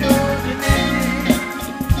everybody knows your name?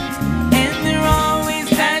 And they're always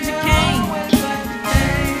glad you came.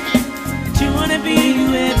 But you wanna be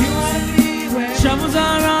where people see.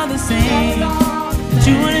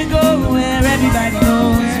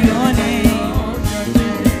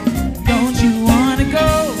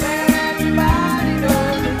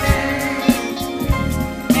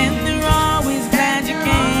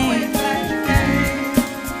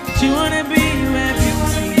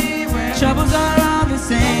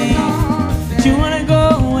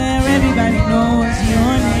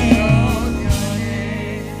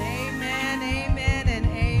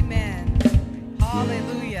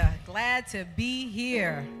 to be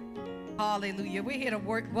here. Hallelujah. We're here to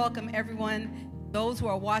welcome everyone, those who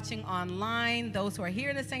are watching online, those who are here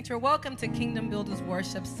in the sanctuary. Welcome to Kingdom Builders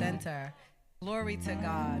Worship Center. Glory to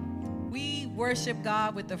God. We worship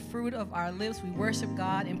God with the fruit of our lips. We worship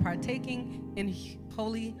God in partaking in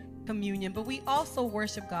Holy Communion, but we also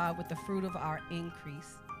worship God with the fruit of our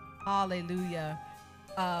increase. Hallelujah.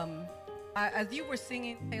 As you were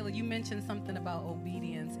singing, Taylor, you mentioned something about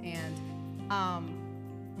obedience, and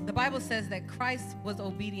the Bible says that Christ was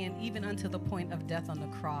obedient even unto the point of death on the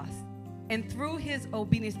cross. And through his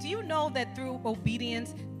obedience, do you know that through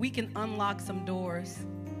obedience, we can unlock some doors,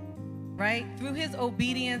 right? Through his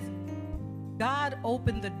obedience, God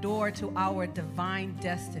opened the door to our divine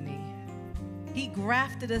destiny. He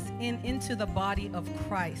grafted us into the body of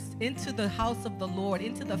Christ, into the house of the Lord,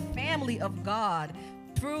 into the family of God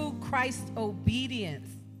through Christ's obedience.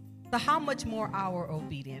 So how much more our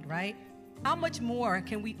obedience, right? How much more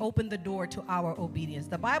can we open the door to our obedience?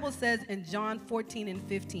 The Bible says in John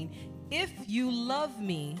 14:15, if you love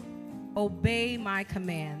me, obey my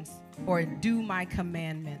commands or do my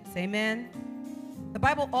commandments. Amen. The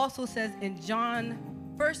Bible also says in 1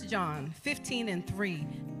 John 15:3,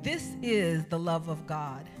 this is the love of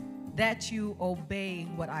God, that you obey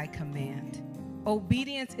what I command.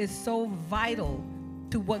 Obedience is so vital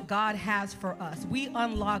to what God has for us. We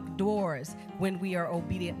unlock doors when we are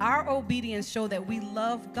obedient. Our obedience shows that we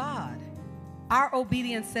love God. Our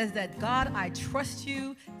obedience says that, God, I trust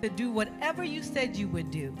you to do whatever you said you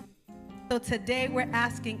would do. So today we're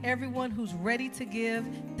asking everyone who's ready to give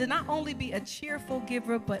to not only be a cheerful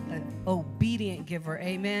giver, but an obedient giver.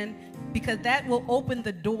 Amen. Because that will open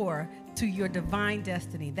the door to your divine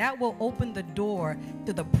destiny. That will open the door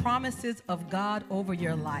to the promises of God over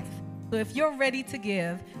your life. So if you're ready to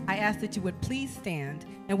give, I ask that you would please stand.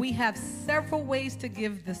 And we have several ways to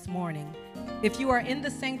give this morning. If you are in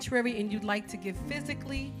the sanctuary and you'd like to give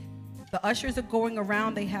physically, the ushers are going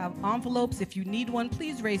around. They have envelopes. If you need one,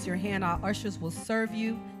 please raise your hand. Our ushers will serve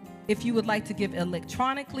you. If you would like to give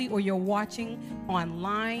electronically or you're watching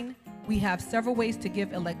online, we have several ways to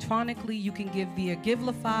give electronically. You can give via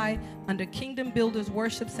Givelify under Kingdom Builders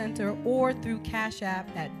Worship Center or through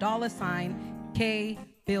CashApp at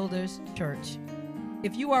 $KBUILDERSCHURch.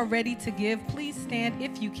 If you are ready to give, please stand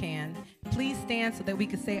if you can. Please stand so that we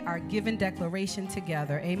can say our giving declaration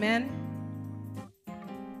together. Amen.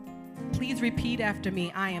 Please repeat after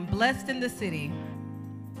me. I am blessed in the city.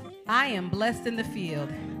 I am blessed in the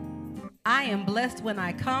field. I am blessed when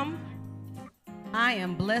I come. I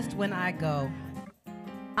am blessed when I go.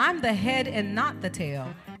 I'm the head and not the tail.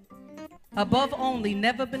 Above only,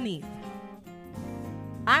 never beneath.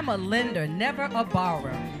 I'm a lender, never a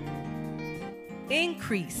borrower.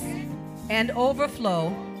 Increase and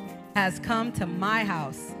overflow has come to my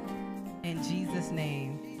house. In Jesus'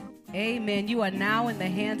 name. Amen. You are now in the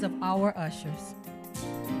hands of our ushers.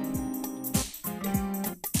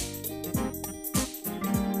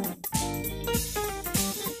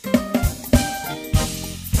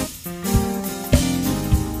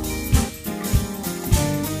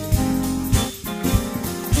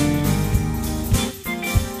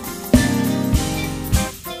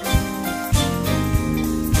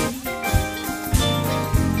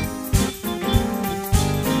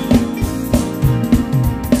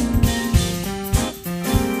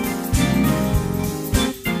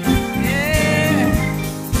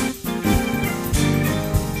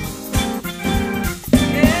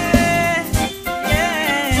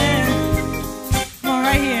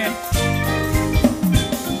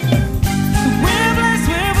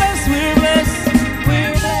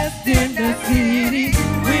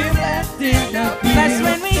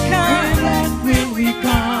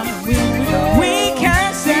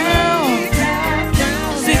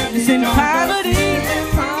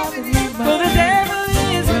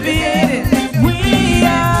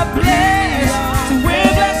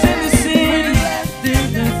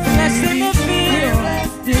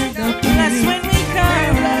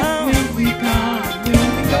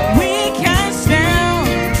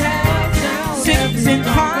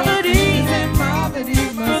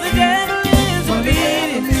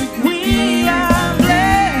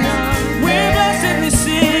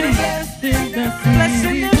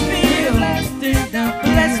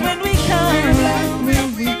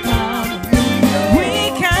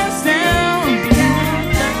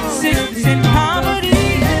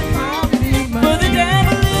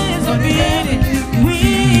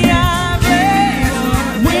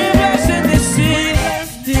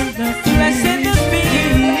 Blessed in the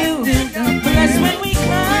field.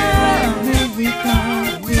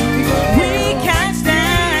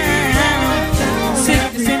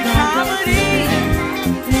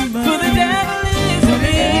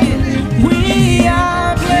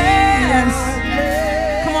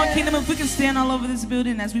 we can stand all over this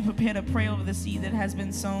building as we prepare to pray over the seed that has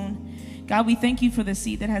been sown. God, we thank you for the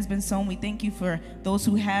seed that has been sown. We thank you for those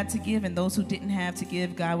who had to give and those who didn't have to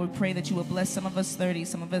give. God, we pray that you will bless some of us 30,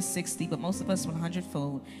 some of us 60, but most of us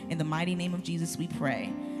 100-fold. In the mighty name of Jesus, we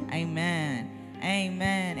pray. Amen.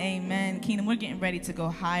 Amen. Amen. Kingdom, we're getting ready to go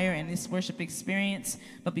higher in this worship experience.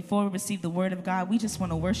 But before we receive the word of God, we just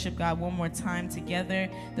want to worship God one more time together.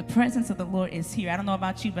 The presence of the Lord is here. I don't know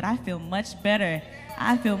about you, but I feel much better.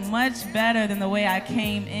 I feel much better than the way I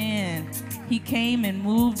came in. He came and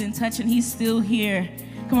moved and touched, and he's still here.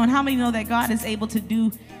 Come on, how many know that God is able to do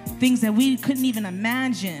things that we couldn't even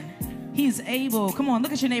imagine? He's able. Come on,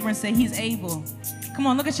 look at your neighbor and say, he's able. Come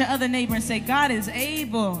on, look at your other neighbor and say, God is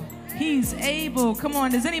able. He's able. Come on,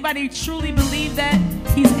 does anybody truly believe that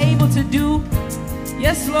he's able to do?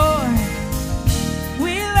 Yes, Lord.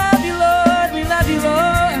 We love you, Lord. We love you,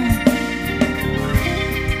 Lord.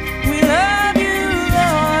 We love you,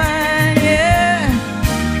 Lord. Yeah.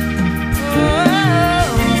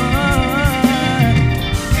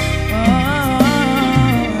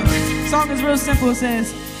 Oh. Song is real simple. It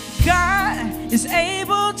says, God is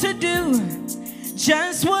able to do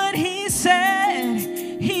just what he said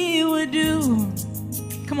he would do.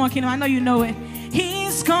 Come on, Kingdom, I know you know it.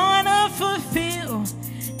 He's gonna fulfill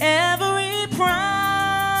every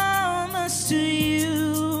promise to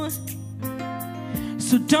you.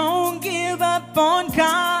 So don't give up on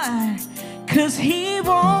God, 'cause he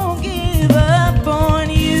won't give up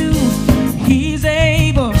on you. He's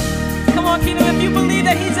able. Come on, Kingdom, if you believe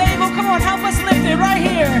that he's able, come on, help us lift it right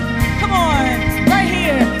here. Come on, right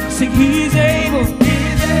here. Sing, he's able.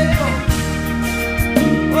 He's able.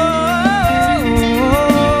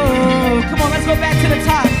 Come on, let's go back to the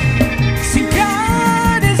top. See,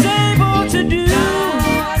 God is able to do,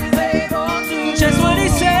 just what he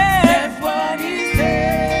said.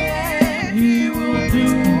 He will do.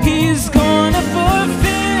 He's gonna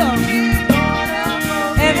fulfill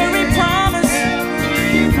every promise.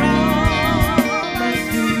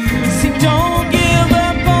 See, don't give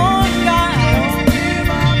up on God.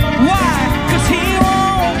 Why? 'Cause he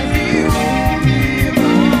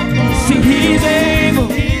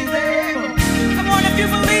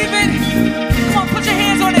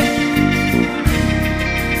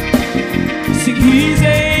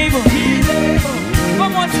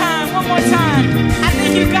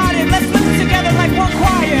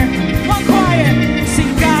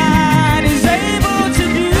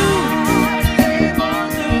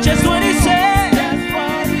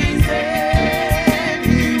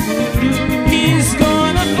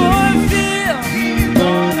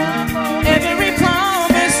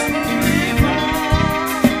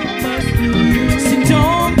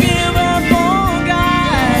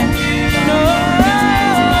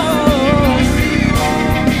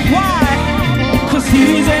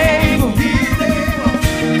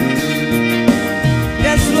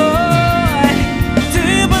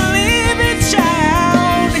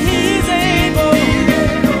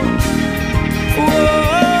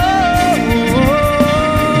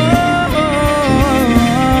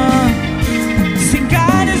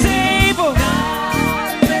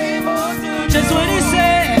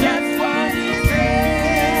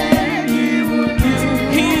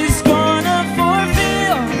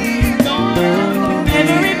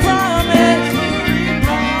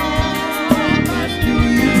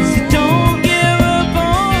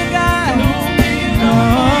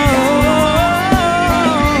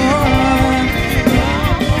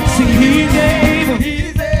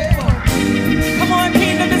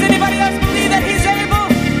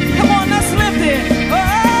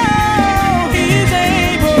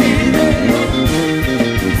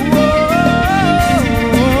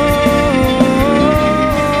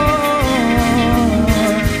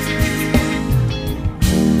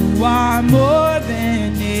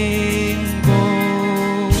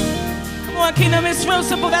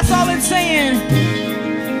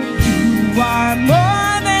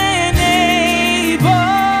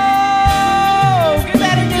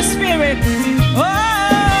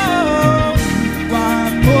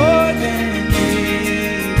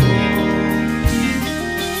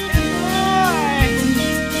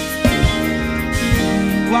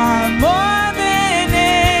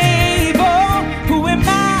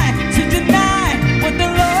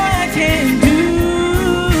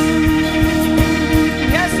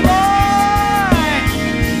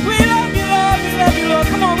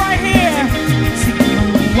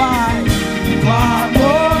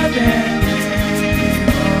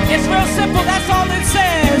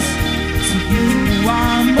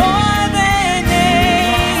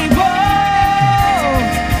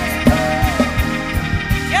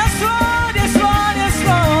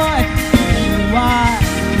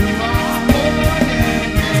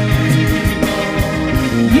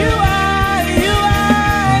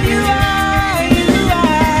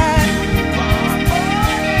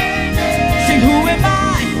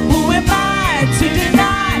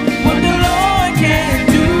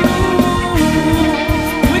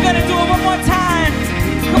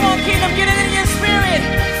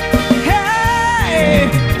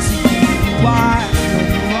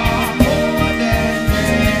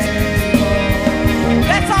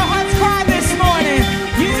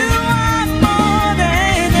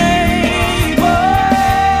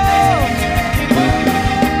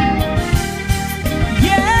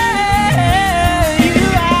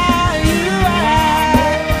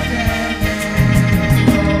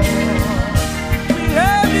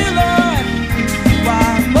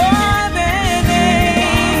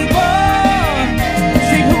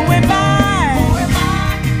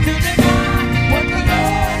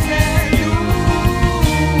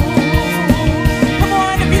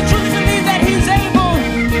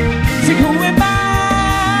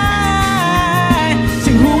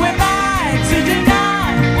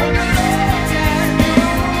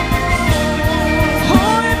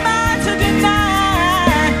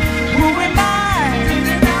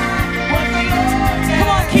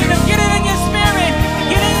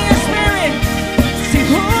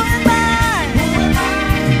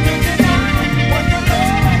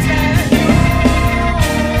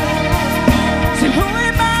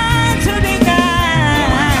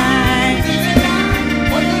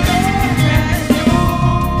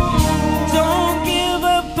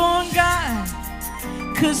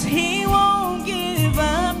 'cause he won't give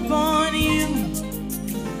up on you.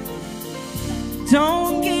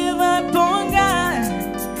 Don't give up on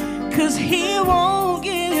God, 'cause he won't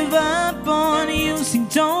give up on you. Sing,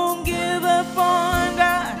 don't give up on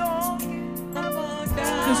God,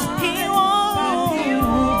 'cause he won't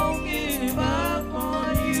give up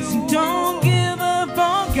on you. Sing, don't give up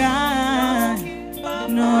on God,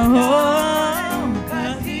 no.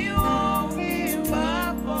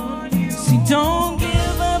 Don't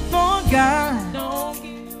give up on God. Don't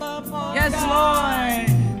give up on yes, Lord.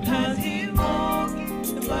 'Cause he won't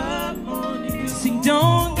give up on you. Sing,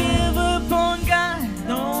 don't give up on God.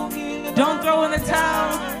 Don't throw in the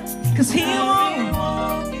towel, 'cause he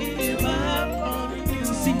won't give up on you.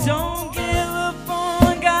 Sing, don't give up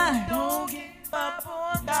on God. Don't give up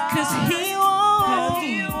on God, 'cause he won't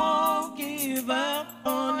give up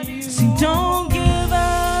on you. Sing, don't give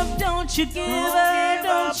up. Don't you give up.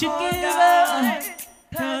 Don't you give up,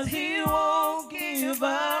 'cause he won't give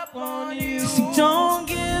up on you. Sing, don't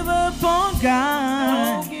give up on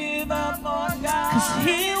God. Don't give up on God, 'cause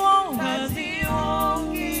he won't.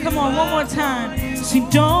 Come on, one more time. Sing,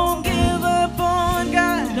 don't give up on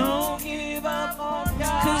God. Don't give up on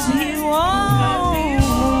God, 'cause he won't.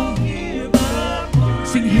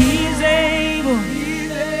 Sing, he's able.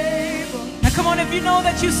 Now come on, if you know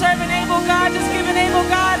that you serve an able God, just give an able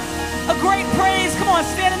God a great praise. Come on,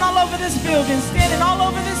 standing all over this building. Standing all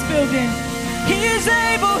over this building. He is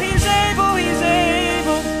able, he's able, he's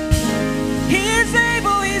able. He is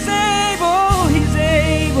able, he's able, he's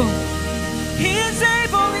able. He is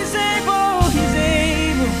able, he's able, he's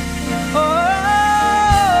able. Oh.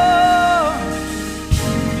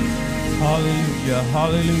 Hallelujah,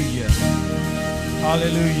 hallelujah,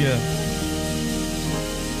 hallelujah.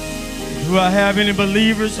 Do I have any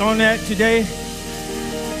believers on that today?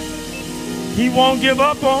 He won't give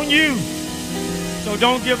up on you, so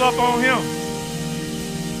don't give up on him.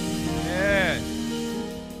 Yes.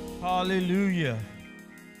 Hallelujah.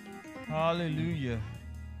 Hallelujah.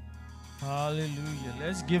 Hallelujah.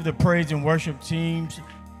 Let's give the praise and worship teams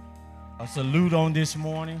a salute on this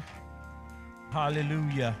morning.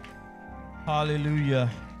 Hallelujah. Hallelujah.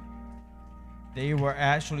 They were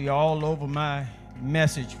actually all over my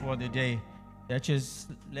message for the day. That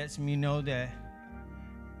just lets me know that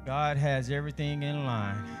God has everything in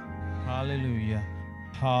line. Hallelujah.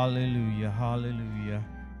 Hallelujah. Hallelujah.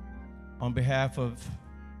 On behalf of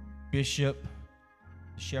Bishop,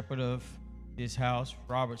 shepherd of this house,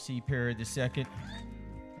 Robert C. Perry II,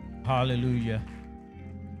 hallelujah.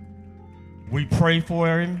 We pray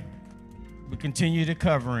for him. We continue to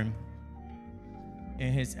cover him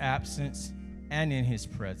in his absence and in his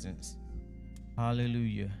presence.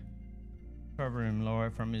 Hallelujah. Cover him,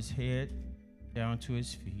 Lord, from his head down to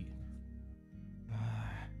his feet.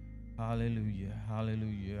 Hallelujah.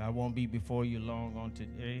 Hallelujah. I won't be before you long on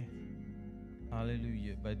today.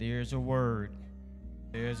 Hallelujah. But there's a word.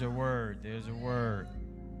 There's a word. There's a word.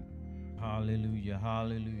 Hallelujah.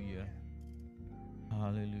 Hallelujah.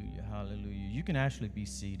 Hallelujah. Hallelujah. You can actually be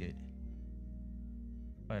seated.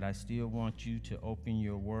 But I still want you to open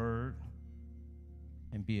your word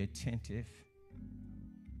and be attentive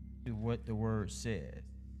to what the word says.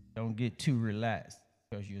 Don't get too relaxed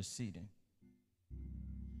because you're seated.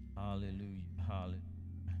 Hallelujah. Hallelujah.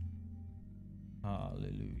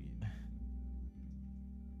 Hallelujah.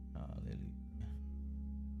 Hallelujah.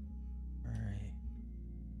 All right.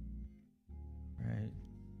 All right.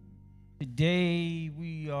 Today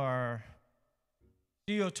we are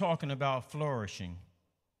still talking about flourishing.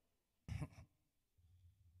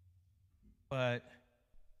 But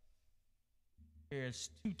there's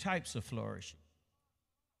two types of flourishing.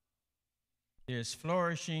 There's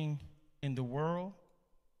flourishing in the world,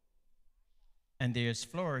 and there's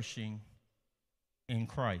flourishing in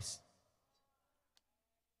Christ.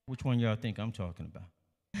 Which one y'all think I'm talking about?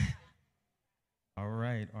 All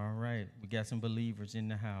right, all right. We got some believers in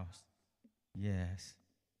the house. Yes.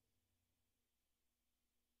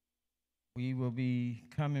 We will be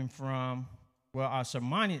coming from, well, our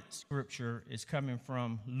sermonic scripture is coming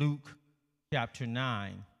from Luke chapter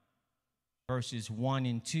 9, verses 1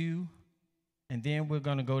 and 2. And then we're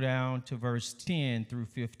going to go down to verse 10 through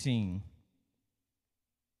 15.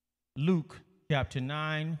 Luke chapter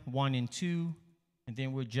 9, 1 and 2. And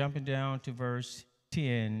then we're jumping down to verse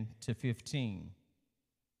 10 to 15.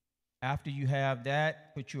 After you have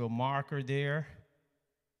that, put your marker there.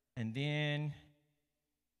 And then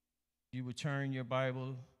you would turn your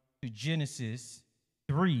Bible to Genesis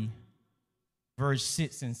 3, verse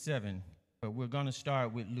 6 and 7. But we're going to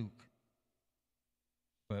start with Luke.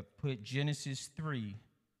 But put Genesis 3,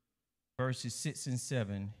 verses 6 and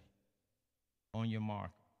 7 on your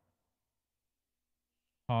mark.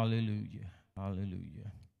 Hallelujah. Hallelujah.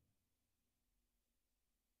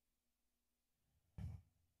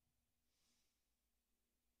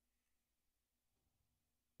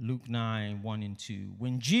 Luke 9, 1 and 2.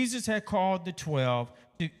 When Jesus had called the 12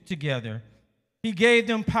 together, he gave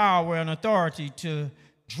them power and authority to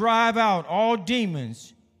drive out all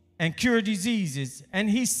demons and cure diseases. And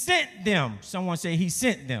he sent them. Someone say he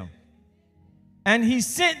sent them. And he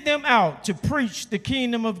sent them out to preach the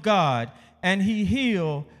kingdom of God, and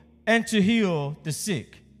to heal the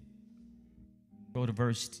sick. Go to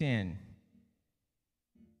verse 10.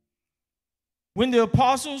 When the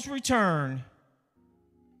apostles returned,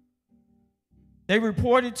 they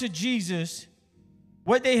reported to Jesus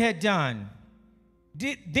what they had done.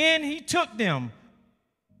 Then he took them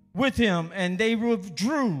with him, and they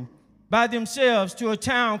withdrew by themselves to a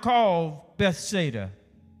town called Bethsaida.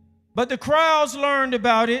 But the crowds learned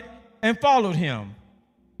about it and followed him.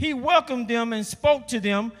 He welcomed them and spoke to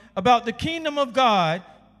them about the kingdom of God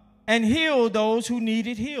and healed those who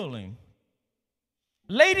needed healing.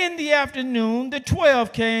 Late in the afternoon, the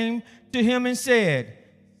 12 came to him and said,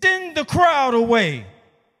 "Send the crowd away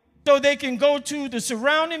so they can go to the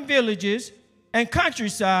surrounding villages and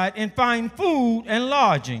countryside and find food and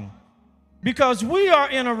lodging, because we are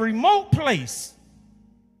in a remote place."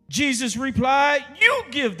 Jesus replied, "You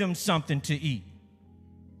give them something to eat."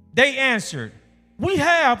 They answered, "We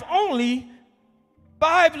have only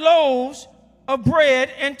 5 loaves of bread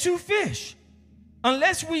and 2 fish.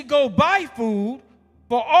 Unless we go buy food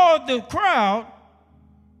for all the crowd."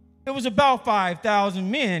 It was about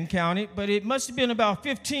 5,000 men counted, but it must have been about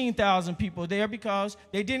 15,000 people there because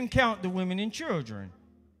they didn't count the women and children.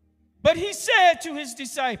 But he said to his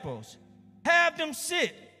disciples, "Have them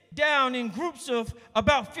sit down in groups of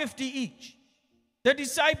about 50 each." The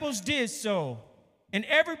disciples did so, and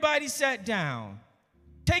everybody sat down.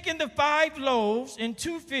 Taking the 5 loaves and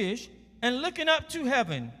 2 fish, and looking up to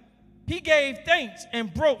heaven, he gave thanks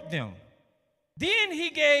and broke them. Then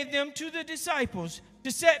he gave them to the disciples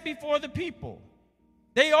to set before the people.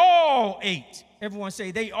 They all ate. Everyone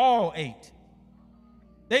say, they all ate.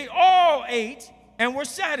 They all ate and were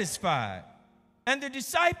satisfied. And the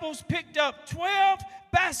disciples picked up 12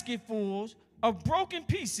 basketfuls of broken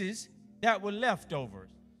pieces that were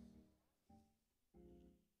leftovers.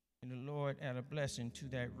 And the Lord add a blessing to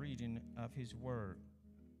that reading of his word.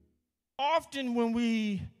 Often when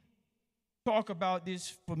we talk about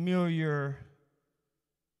this familiar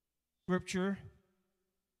scripture,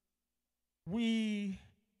 we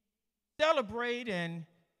celebrate and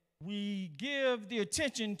we give the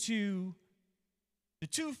attention to the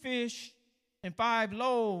 2 fish and 5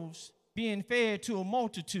 loaves being fed to a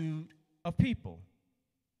multitude of people.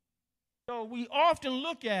 So we often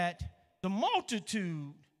look at the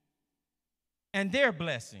multitude and their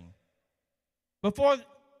blessing. But for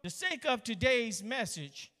the sake of today's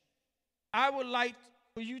message, I would like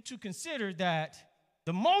for you to consider that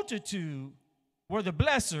the multitude were the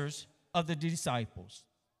blessers of the disciples.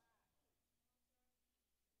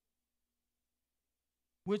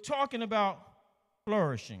 We're talking about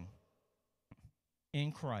flourishing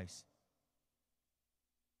in Christ.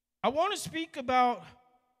 I want to speak about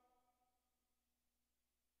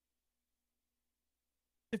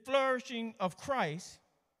the flourishing of Christ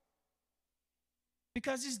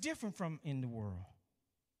because it's different from in the world.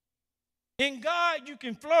 In God, you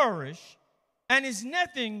can flourish, and it's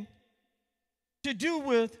nothing to do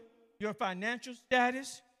with your financial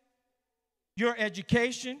status, your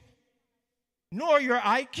education, nor your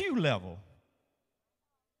IQ level.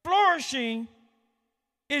 Flourishing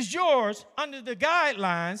is yours under the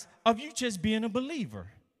guidelines of you just being a believer.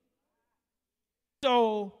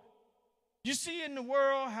 So you see in the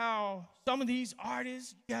world how some of these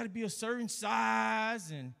artists, you got to be a certain size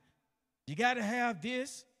and you got to have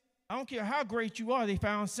this. I don't care how great you are, they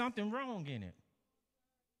found something wrong in it.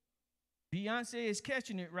 Beyonce is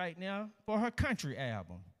catching it right now for her country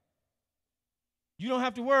album. You don't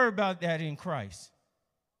have to worry about that in Christ.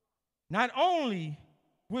 Not only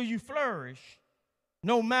will you flourish,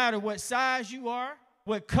 no matter what size you are,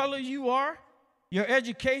 what color you are, your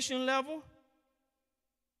education level,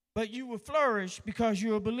 but you will flourish because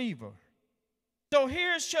you're a believer. So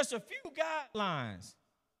here's just a few guidelines.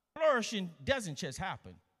 Flourishing doesn't just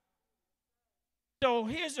happen. So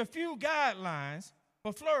here's a few guidelines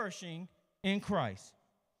for flourishing in Christ.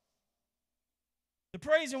 The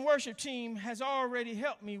praise and worship team has already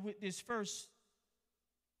helped me with this first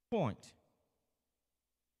point.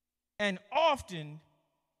 And often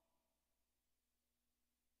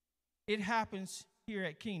it happens here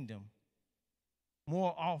at Kingdom,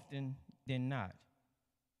 more often than not.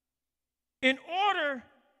 In order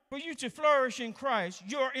for you to flourish in Christ,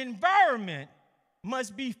 your environment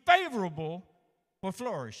must be favorable for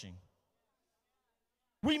flourishing.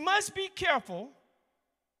 We must be careful.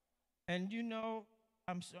 And you know,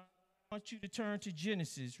 I want you to turn to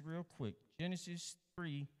Genesis real quick. Genesis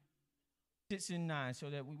 3, 6 and 9, so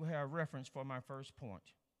that we will have reference for my first point.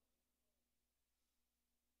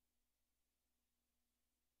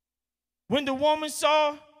 When the woman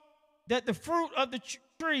saw that the fruit of the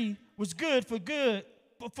tree was good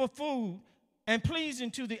for food and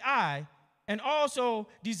pleasing to the eye, and also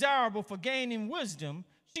desirable for gaining wisdom,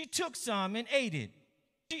 she took some and ate it.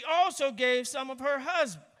 She also gave some to her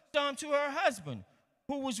husband,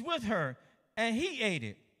 who was with her, and he ate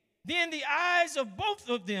it. Then the eyes of both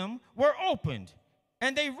of them were opened,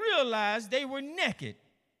 and they realized they were naked.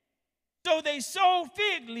 So they sewed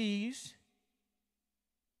fig leaves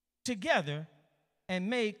together and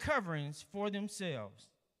made coverings for themselves.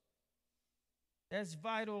 That's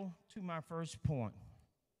vital to my first point.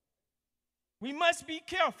 We must be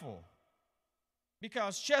careful,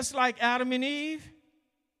 because just like Adam and Eve,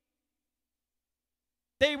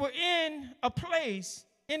 they were in a place,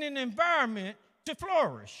 in an environment to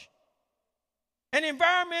flourish. An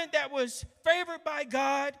environment that was favored by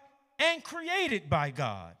God and created by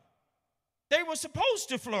God. They were supposed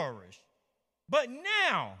to flourish. But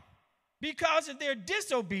now, because of their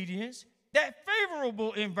disobedience, that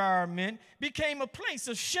favorable environment became a place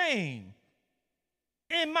of shame.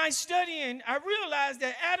 In my studying, I realized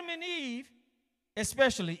that Adam and Eve,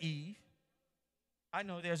 especially Eve, I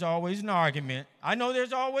know there's always an argument.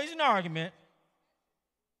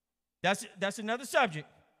 That's another subject.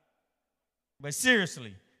 But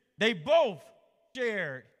seriously, they both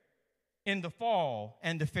shared in the fall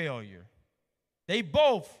and the failure. They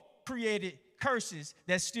both created curses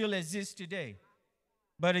that still exist today.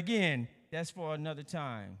 But again, that's for another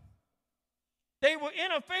time. They were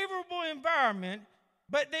in a favorable environment,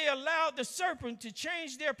 but they allowed the serpent to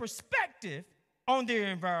change their perspective on their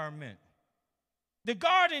environment. The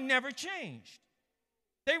garden never changed.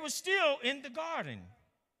 They were still in the garden.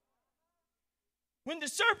 When the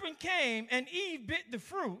serpent came and Eve bit the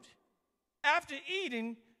fruit, after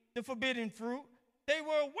eating the forbidden fruit, they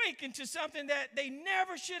were awakened to something that they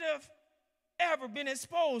never should have ever been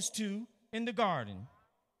exposed to in the garden.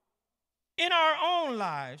 In our own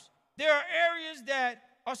lives, there are areas that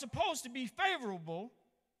are supposed to be favorable,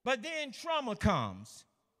 but then trauma comes.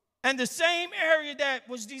 And the same area that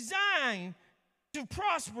was designed to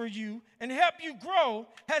prosper you and help you grow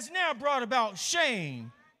has now brought about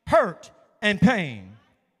shame, hurt, and pain.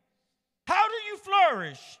 How do you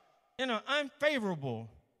flourish in an unfavorable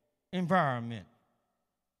environment?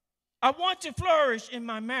 I want to flourish in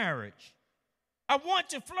my marriage. I want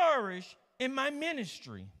to flourish in my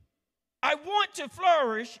ministry. I want to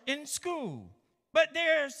flourish in school. But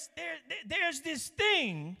there's this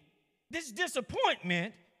thing, this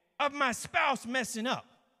disappointment of my spouse messing up.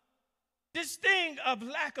 This thing of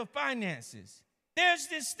lack of finances. There's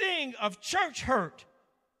this thing of church hurt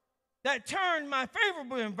that turned my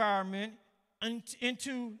favorable environment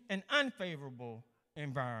into an unfavorable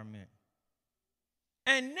environment.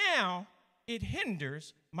 And now it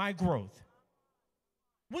hinders my growth.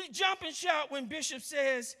 We jump and shout when Bishop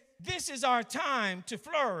says, this is our time to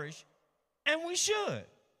flourish, and we should.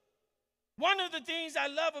 One of the things I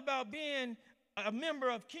love about being a member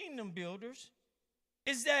of Kingdom Builders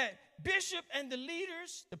is that Bishop and the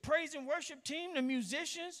leaders, the praise and worship team, the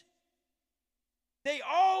musicians, they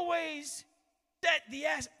always set the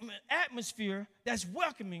atmosphere that's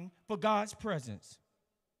welcoming for God's presence.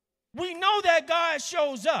 We know that God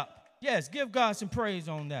shows up. Yes, give God some praise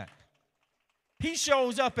on that. He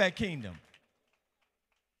shows up at Kingdom.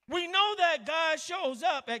 We know that God shows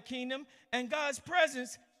up at Kingdom, and God's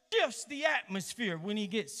presence shifts the atmosphere when he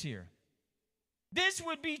gets here. This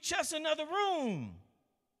would be just another room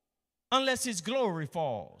unless his glory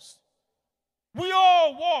falls. We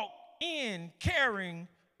all walk in carrying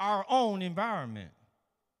our own environment.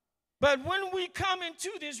 But when we come into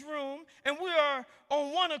this room and we are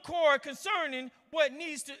on one accord concerning what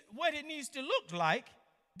it needs to look like,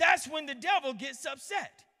 that's when the devil gets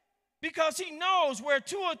upset. Because he knows where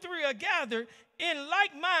two or three are gathered in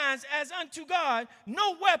like minds as unto God,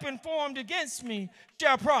 no weapon formed against me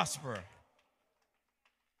shall prosper.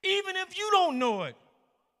 Even if you don't know it,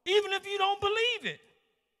 even if you don't believe it,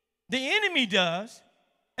 the enemy does,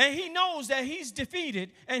 and he knows that he's defeated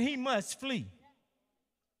and he must flee.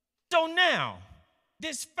 So now,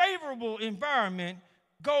 this favorable environment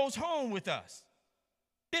goes home with us.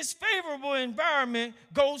 This favorable environment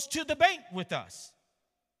goes to the bank with us.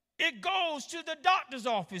 It goes to the doctor's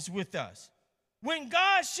office with us. When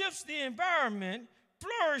God shifts the environment,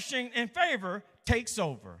 flourishing and favor takes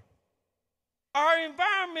over. Our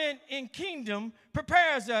environment in kingdom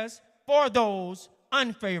prepares us for those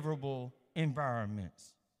unfavorable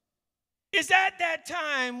environments. It's at that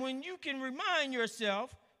time when you can remind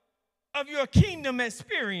yourself of your kingdom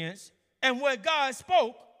experience and what God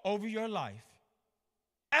spoke over your life.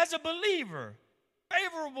 As a believer,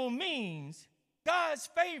 favorable means God's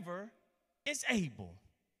favor is able.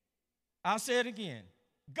 I'll say it again.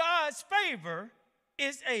 God's favor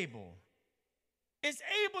is able. It's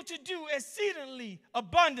able to do exceedingly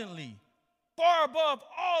abundantly, far above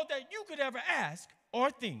all that you could ever ask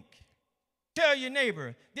or think. Tell your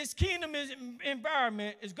neighbor, this kingdom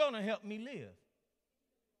environment is going to help me live.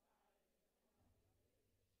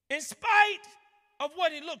 In spite of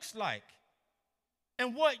what it looks like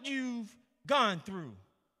and what you've gone through,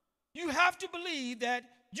 you have to believe that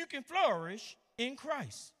you can flourish in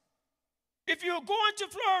Christ. If you're going to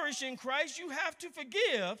flourish in Christ, you have to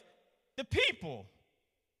forgive the people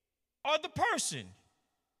or the person,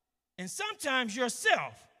 and sometimes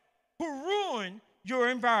yourself, who ruin your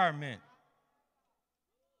environment.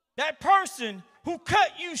 That person who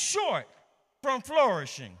cut you short from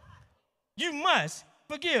flourishing, you must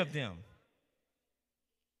forgive them.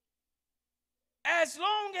 As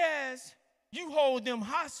long as you hold them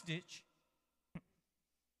hostage,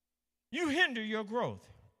 you hinder your growth.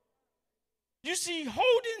 You see,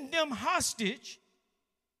 holding them hostage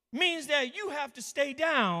means that you have to stay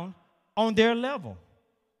down on their level.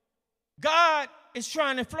 God is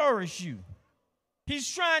trying to flourish you. He's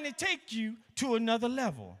trying to take you to another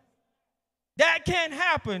level. That can't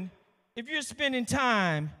happen if you're spending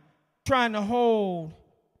time trying to hold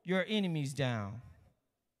your enemies down.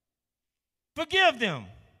 Forgive them.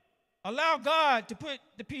 Allow God to put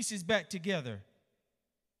the pieces back together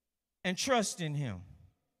and trust in him.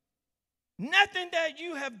 Nothing that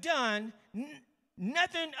you have done,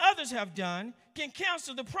 nothing others have done can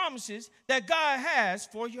cancel the promises that God has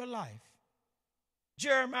for your life.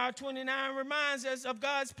 Jeremiah 29 reminds us of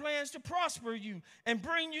God's plans to prosper you and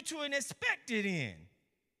bring you to an expected end.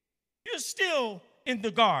 You're still in the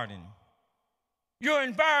garden. Your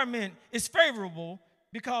environment is favorable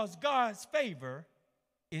because God's favor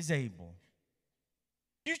is able.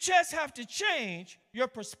 You just have to change your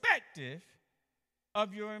perspective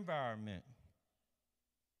of your environment.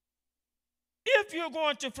 If you're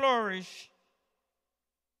going to flourish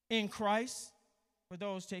in Christ, for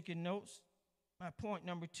those taking notes, my point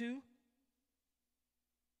number 2,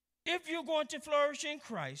 if you're going to flourish in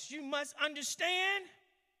Christ, you must understand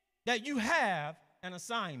that you have an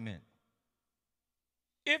assignment.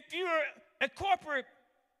 If you're a corporate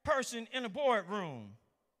person in a boardroom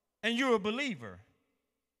and you're a believer,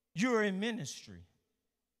 you're in ministry.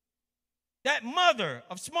 That mother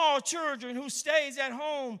of small children who stays at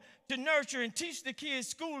home to nurture and teach the kids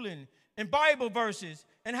schooling and Bible verses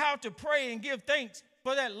and how to pray and give thanks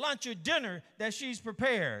for that lunch or dinner that she's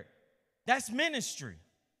prepared. That's ministry.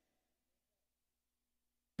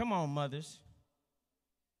 Come on, mothers.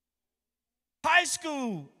 High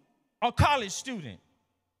school or college student,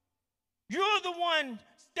 you're the one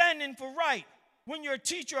standing for right when your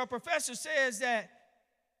teacher or professor says that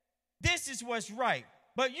this is what's right.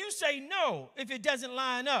 But you say no if it doesn't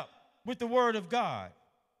line up with the word of God.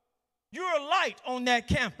 You're a light on that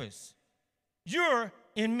campus. You're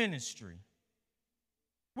in ministry.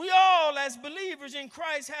 We all, as believers in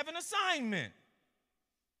Christ, have an assignment,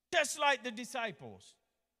 just like the disciples.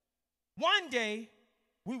 One day,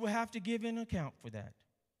 we will have to give an account for that.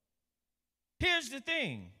 Here's the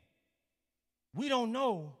thing. We don't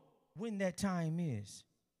know when that time is.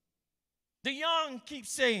 The young keep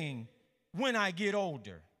saying, when I get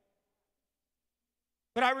older.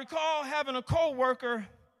 But I recall having a coworker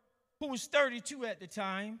who was 32 at the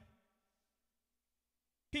time.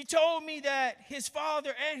 He told me that his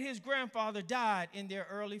father and his grandfather died in their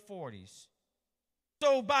early 40s.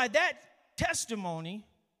 So by that testimony,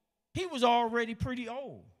 he was already pretty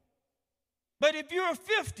old. But if you're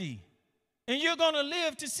 50 and you're going to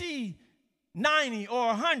live to see 90 or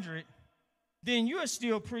 100, then you're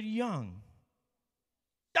still pretty young.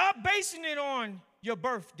 Stop basing it on your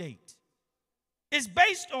birth date. It's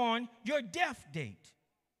based on your death date.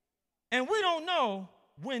 And we don't know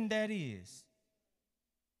when that is.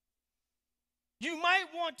 You might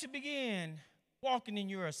want to begin walking in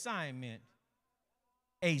your assignment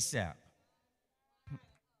ASAP.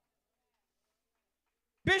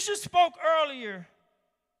 Bishop spoke earlier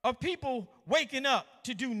of people waking up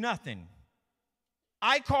to do nothing.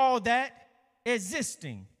 I call that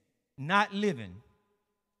existing, not living.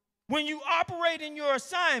 When you operate in your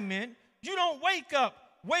assignment, you don't wake up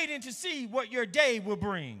waiting to see what your day will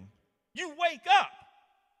bring. You wake up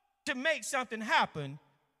to make something happen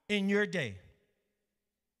in your day.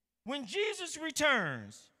 When Jesus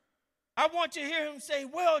returns, I want to hear him say,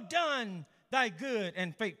 "Well done, thy good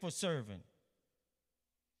and faithful servant."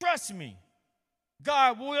 Trust me,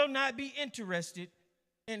 God will not be interested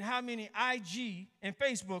in how many IG and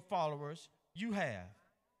Facebook followers you have.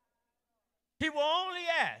 He will only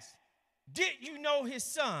ask, did you know his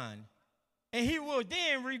son? And he will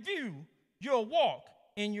then review your walk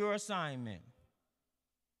in your assignment.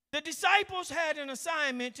 The disciples had an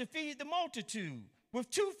assignment to feed the multitude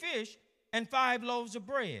with 2 fish and 5 loaves of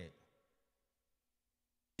bread.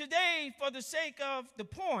 Today, for the sake of the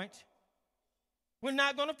point, we're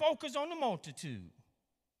not going to focus on the multitude.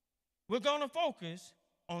 We're going to focus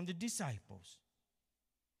on the disciples.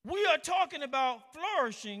 We are talking about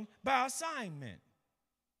flourishing by assignment.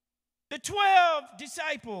 The 12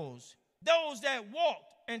 disciples, those that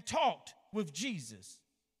walked and talked with Jesus,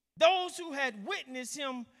 those who had witnessed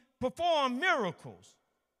him perform miracles,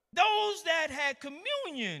 those that had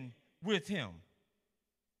communion with him,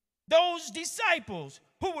 those disciples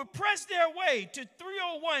who would press their way to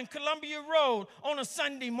 301 Columbia Road on a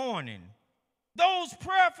Sunday morning, those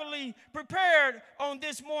prayerfully prepared on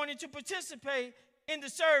this morning to participate in the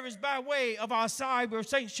service by way of our cyber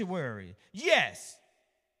sanctuary. Yes,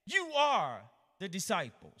 you are the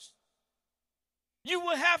disciples. You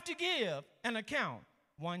will have to give an account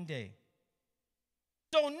one day.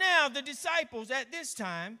 So now the disciples at this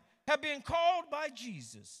time have been called by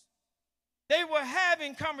Jesus. They were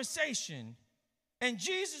having conversation, and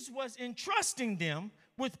Jesus was entrusting them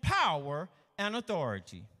with power and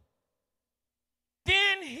authority.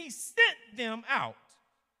 Then he sent them out.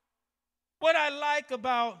 What I like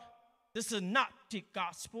about the synoptic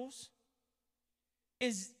gospels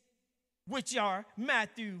is, which are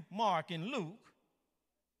Matthew, Mark, and Luke,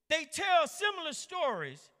 they tell similar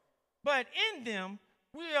stories, but in them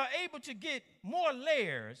we are able to get more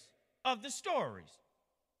layers of the stories.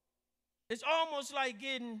 It's almost like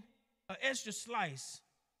getting an extra slice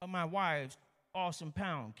of my wife's awesome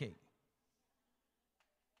pound cake.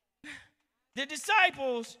 The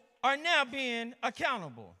disciples are now being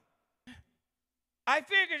accountable. I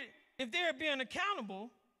figured if they're being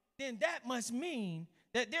accountable, then that must mean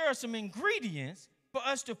that there are some ingredients for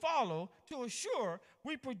us to follow to assure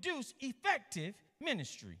we produce effective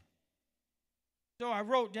ministry. So I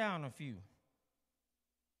wrote down a few.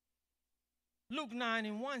 Luke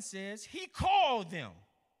 9:1 says, he called them.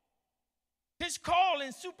 His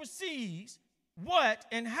calling supersedes what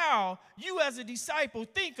and how you as a disciple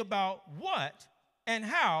think about what and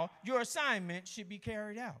how your assignment should be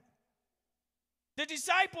carried out. The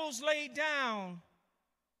disciples laid down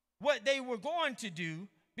what they were going to do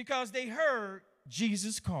because they heard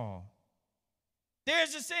Jesus call.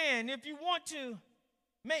 There's a saying, if you want to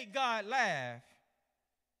make God laugh,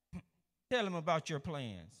 tell him about your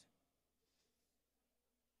plans.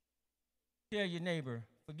 Tell your neighbor,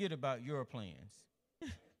 forget about your plans.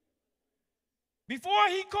 Before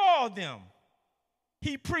he called them,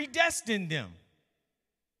 he predestined them.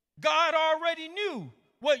 God already knew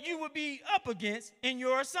what you would be up against in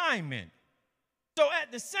your assignment. So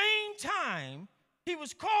at the same time he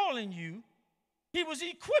was calling you, he was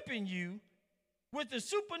equipping you with the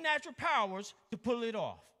supernatural powers to pull it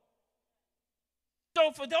off.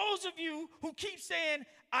 So for those of you who keep saying,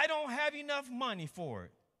 I don't have enough money for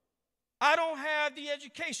it, I don't have the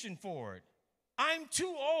education for it, I'm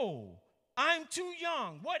too old, I'm too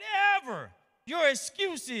young, whatever your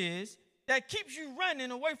excuse is that keeps you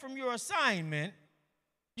running away from your assignment,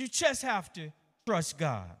 you just have to trust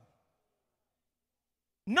God.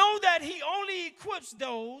 Know that he only equips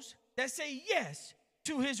those that say yes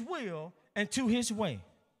to his will and to his way.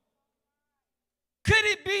 Could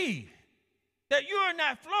it be that you are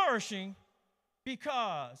not flourishing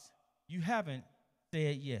because you haven't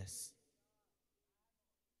said yes?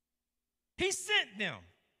 He sent them.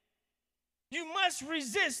 You must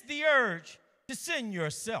resist the urge to send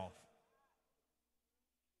yourself.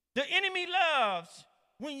 The enemy loves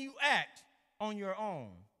when you act on your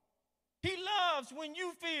own. He loves when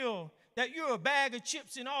you feel that you're a bag of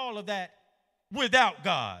chips and all of that without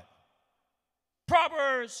God.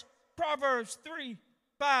 Proverbs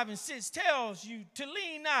 3:5-6 tells you to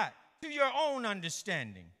lean not to your own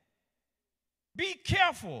understanding. Be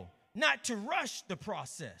careful not to rush the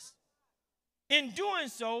process. In doing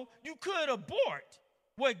so, you could abort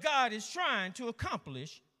what God is trying to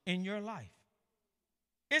accomplish in your life.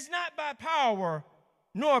 It's not by power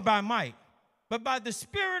nor by might, but by the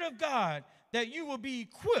Spirit of God that you will be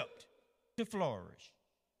equipped to flourish.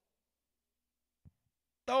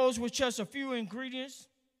 Those were just a few ingredients,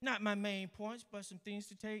 not my main points, but some things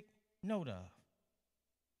to take note of.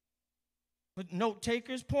 For note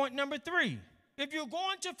takers, point number 3. If you're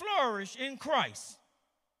going to flourish in Christ,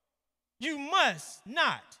 you must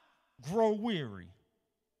not grow weary.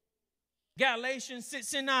 Galatians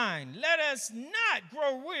 6:9, let us not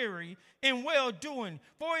grow weary in well-doing,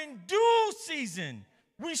 for in due season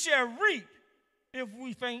we shall reap if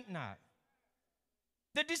we faint not.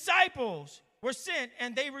 The disciples were sent,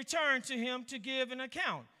 and they returned to him to give an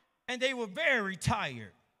account, and they were very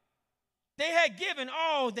tired. They had given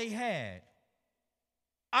all they had.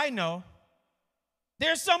 I know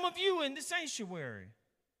there's some of you in the sanctuary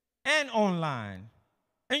and online,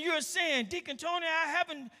 and you're saying, Deacon Tony, I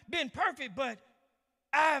haven't been perfect, but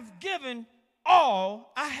I've given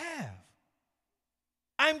all I have.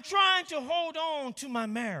 I'm trying to hold on to my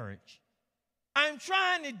marriage. I'm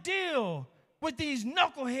trying to deal with these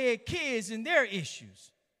knucklehead kids and their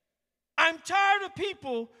issues. I'm tired of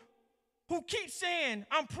people who keep saying,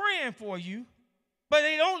 I'm praying for you, but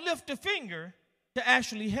they don't lift a finger to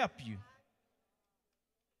actually help you.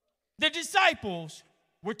 The disciples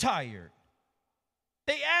were tired.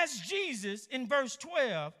 They asked Jesus in verse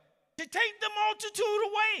 12 to take the multitude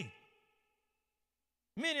away.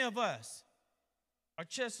 Many of us are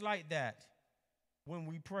just like that when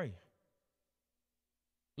we pray.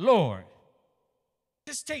 Lord,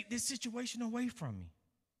 just take this situation away from me.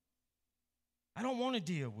 I don't want to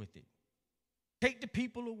deal with it. Take the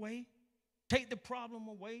people away. Take the problem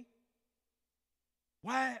away.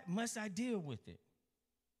 Why must I deal with it?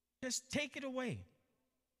 Just take it away.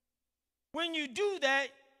 When you do that,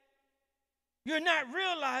 you're not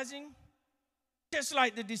realizing, just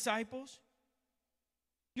like the disciples,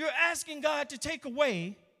 you're asking God to take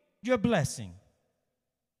away your blessing.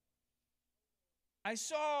 I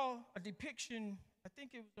saw a depiction, I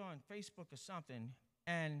think it was on Facebook or something,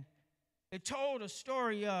 and it told a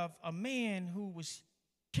story of a man who was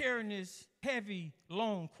carrying this heavy,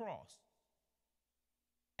 long cross.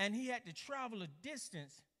 And he had to travel a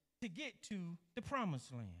distance to get to the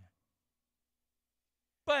promised land.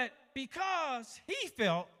 But because he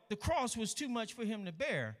felt the cross was too much for him to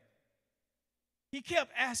bear, he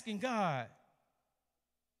kept asking God,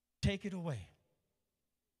 take it away.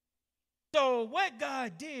 So what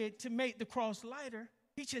God did to make the cross lighter,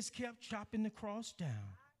 he just kept chopping the cross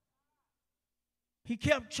down. He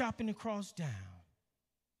kept chopping the cross down.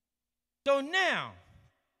 So now,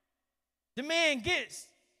 the man gets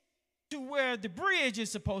to where the bridge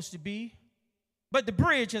is supposed to be, but the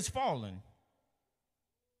bridge has fallen.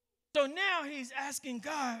 So now he's asking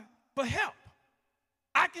God for help.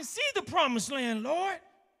 I can see the promised land, Lord.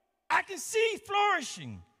 I can see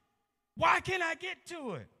flourishing. Why can't I get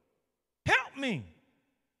to it? Help me.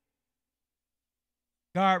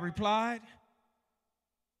 God replied,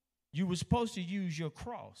 you were supposed to use your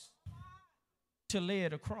cross to lay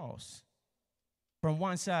it across from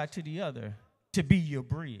one side to the other to be your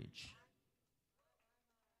bridge.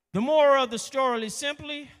 The moral of the story is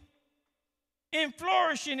simply, in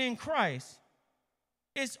flourishing in Christ,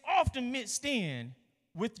 it's often mixed in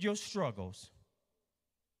with your struggles.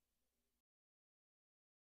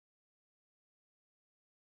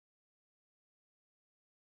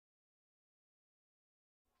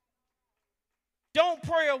 Don't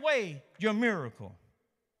pray away your miracle.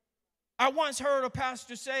 I once heard a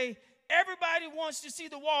pastor say, everybody wants to see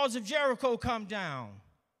the walls of Jericho come down,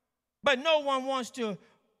 but no one wants to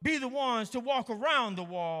be the ones to walk around the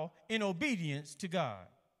wall in obedience to God.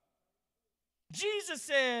 Jesus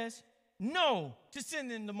says no to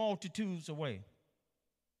sending the multitudes away.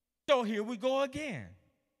 So here we go again.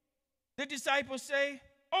 The disciples say,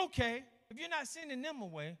 okay, if you're not sending them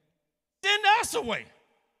away, send us away.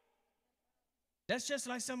 That's just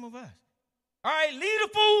like some of us. All right, leave the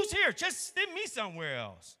fools here. Just send me somewhere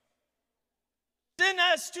else. Send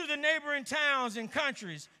us to the neighboring towns and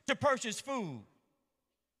countries to purchase food.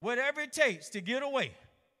 Whatever it takes to get away.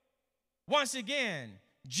 Once again,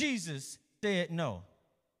 Jesus said no.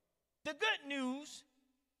 The good news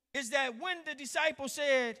is that when the disciples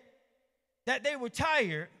said that they were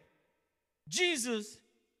tired, Jesus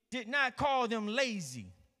did not call them lazy.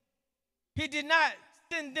 He did not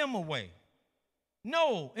send them away.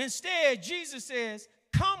 No, instead, Jesus says,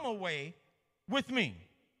 come away with me.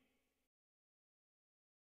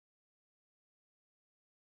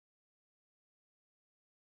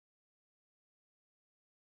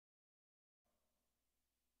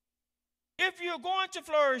 If you're going to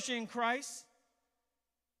flourish in Christ,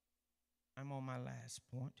 I'm on my last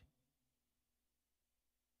point.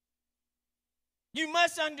 You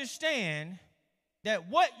must understand that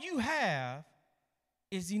what you have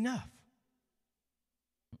is enough.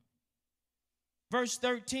 Verse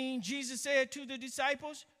 13, Jesus said to the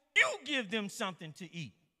disciples, you give them something to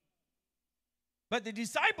eat. But the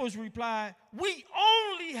disciples replied, we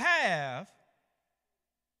only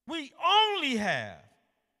have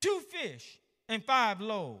 2 fish and 5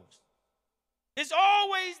 loaves. It's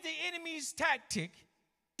always the enemy's tactic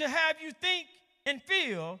to have you think and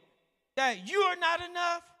feel that you are not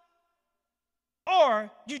enough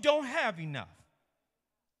or you don't have enough.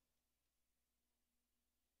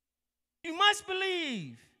 You must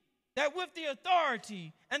believe that with the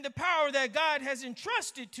authority and the power that God has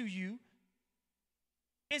entrusted to you,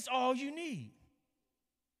 it's all you need.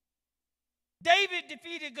 David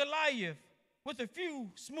defeated Goliath with a few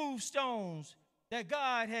smooth stones that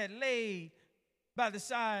God had laid by the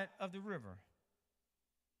side of the river.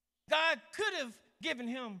 God could have given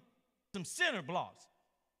him some cinder blocks.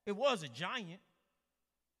 It was a giant.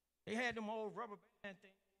 They had them old rubber band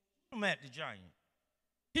things. Shoot him at the giant.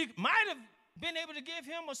 He might have been able to give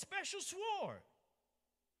him a special sword.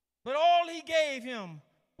 But all he gave him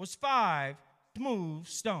was 5 smooth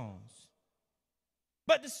stones.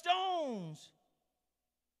 But the stones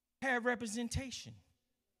had representation.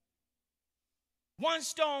 One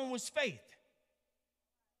stone was faith.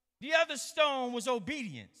 The other stone was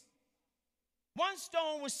obedience. One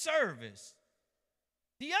stone was service.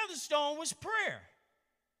 The other stone was prayer.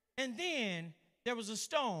 And then there was a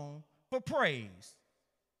stone for praise,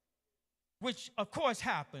 which of course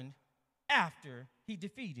happened after he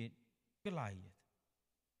defeated Goliath.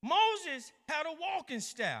 Moses had a walking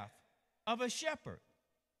staff of a shepherd.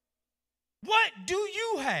 What do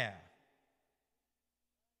you have?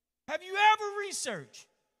 Have you ever researched?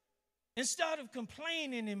 Instead of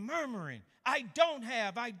complaining and murmuring, I don't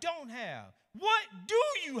have. What do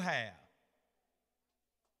you have?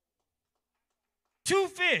 2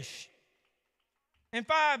 fish and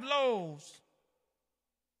 5 loaves.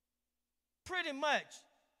 Pretty much,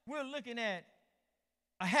 we're looking at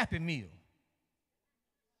a happy meal.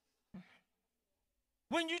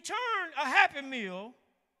 When you turn a happy meal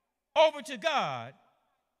over to God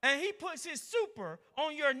and he puts his super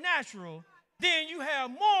on your natural, then you have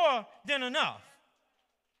more than enough.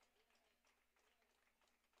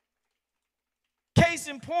 Case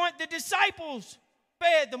in point, the disciples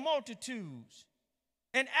fed the multitudes.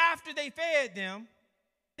 And after they fed them,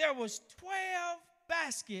 there was 12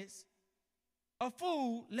 baskets of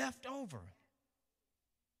food left over.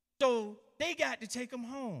 So they got to take them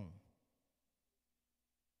home.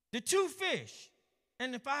 The 2 fish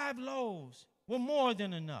and the 5 loaves were more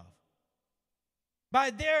than enough. By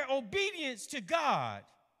their obedience to God,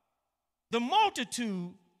 the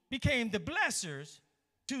multitude became the blessers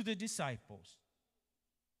to the disciples,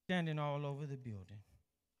 standing all over the building.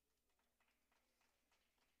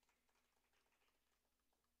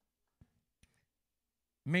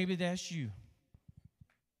 Maybe that's you.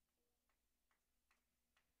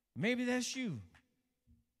 Maybe that's you.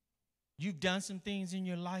 You've done some things in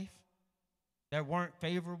your life that weren't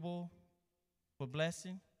favorable for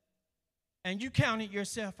blessing, and you counted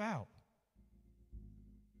yourself out.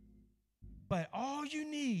 But all you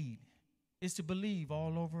need is to believe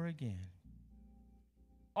all over again.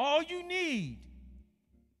 All you need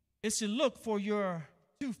is to look for your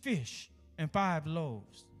 2 fish and 5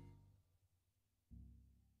 loaves.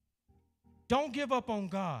 Don't give up on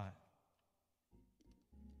God,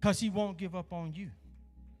 because he won't give up on you.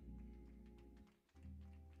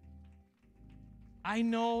 I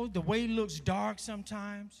know the way looks dark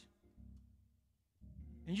sometimes,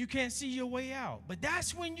 and you can't see your way out, but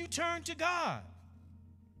that's when you turn to God.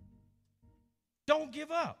 Don't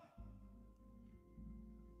give up.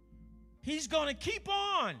 He's going to keep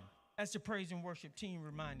on, as the praise and worship team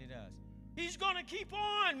reminded us. He's going to keep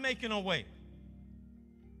on making a way.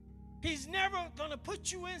 He's never going to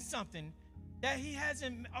put you in something that he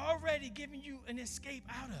hasn't already given you an escape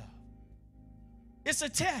out of. It's a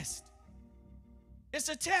test. It's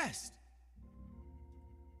a test.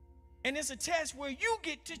 And it's a test where you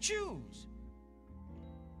get to choose.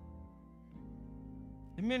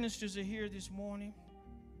 The ministers are here this morning.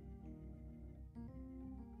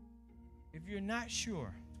 If you're not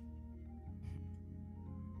sure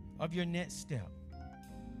of your next step,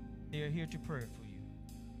 they are here to pray for you.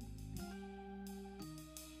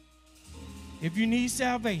 If you need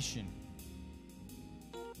salvation,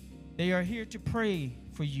 they are here to pray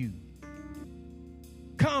for you.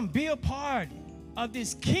 Come, be a part of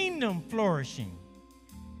this kingdom flourishing.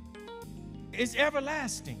 It's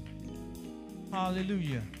everlasting.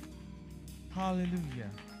 Hallelujah.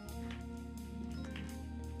 Hallelujah.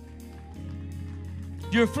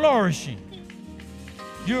 You're flourishing.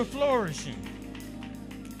 You're flourishing.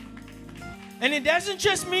 And it doesn't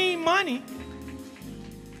just mean money.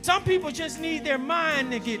 Some people just need their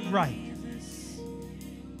mind to get right.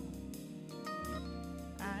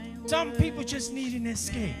 Some people just need an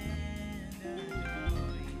escape.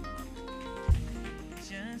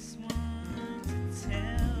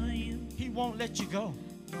 He won't let you go.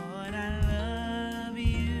 Lord, I love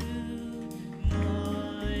you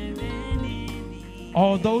more than anything.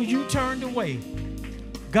 Although you turned away,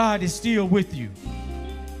 God is still with you.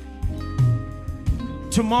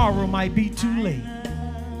 Tomorrow might be too late.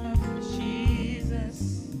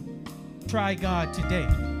 Jesus, Try God today.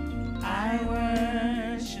 I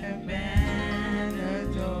worship and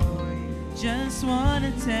adore you. Just want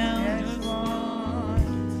to tell you, Lord,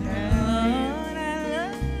 I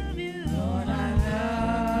love you. Lord, I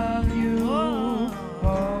love you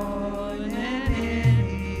more than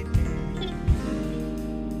anything.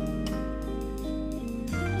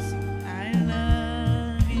 I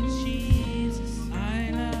love you, Jesus.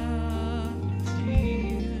 I love you,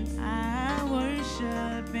 Jesus. I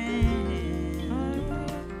worship and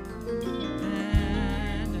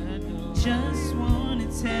adore. Just want to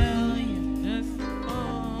tell you,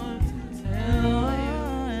 Lord,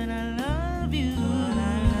 I love you. Lord, I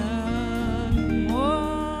love you more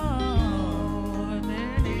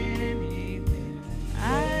than anything. I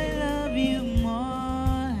love you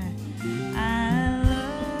more. I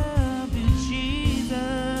love you,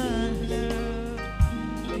 Jesus.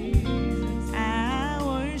 I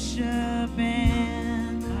worship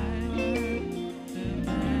and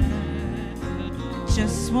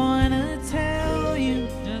just wanna tell you,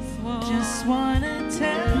 just wanna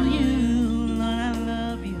tell you, Lord, I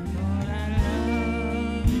love you. Lord, I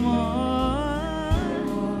love you more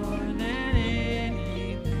than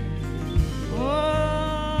anything.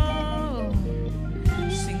 Oh,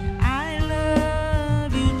 sing, I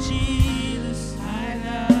love you, Jesus. I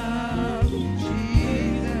love you,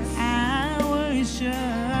 Jesus. I worship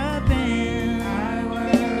and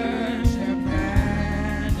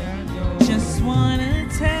adore. Just wanna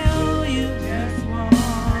tell you, Lord,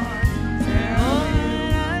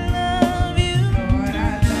 I love you. Lord,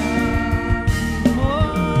 I love you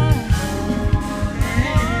more.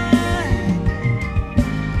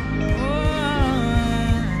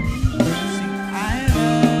 Sing, I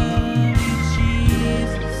love you,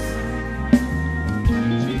 Jesus.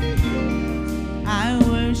 I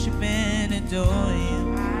worship and adore you.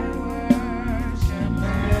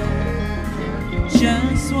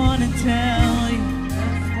 Just wanna tell you,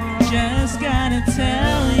 just gotta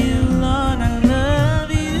tell you, Lord, I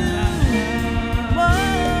love you more,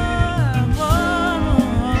 more.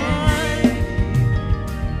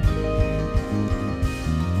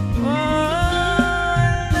 Oh, I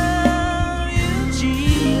love you,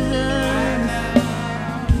 Jesus.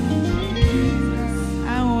 I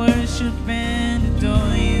worship and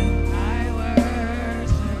adore you.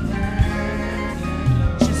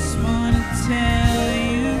 Just wanna tell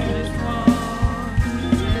you,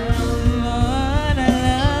 Lord, I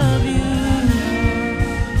love you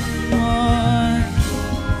more.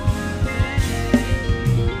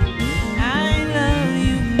 I love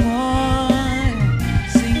you more.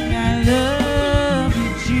 Sing, I love you,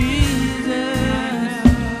 Jesus.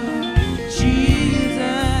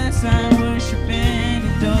 Jesus, I worship and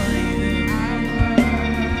adore you.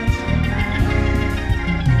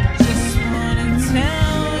 Just wanna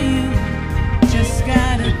tell you, just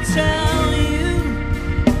gotta tell you,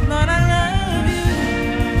 Lord, I love you.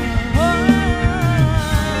 Oh,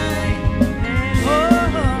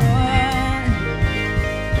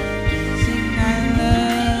 sing, I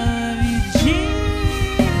love you, Jesus.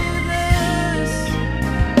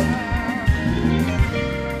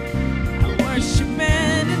 I worship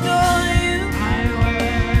and adore you.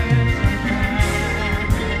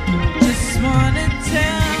 Just wanna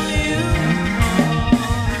tell you,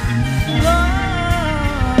 Lord,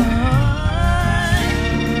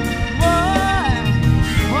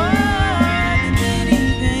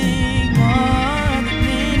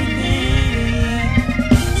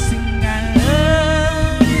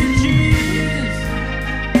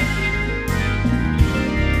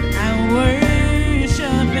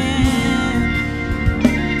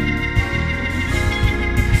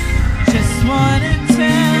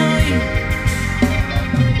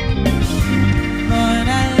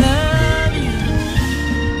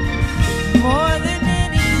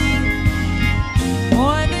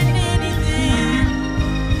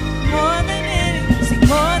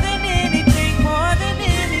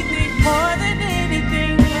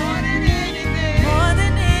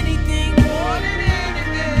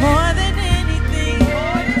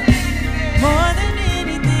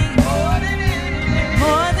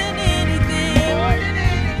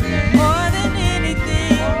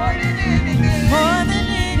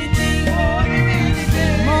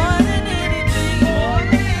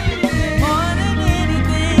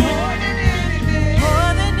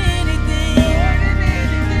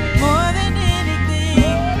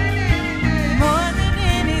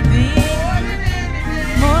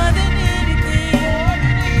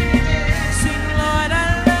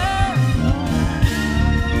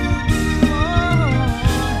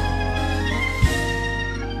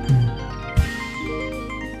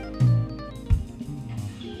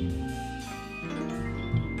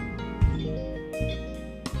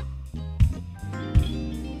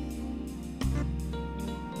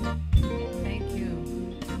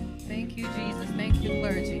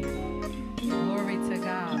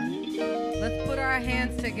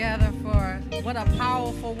 God. What a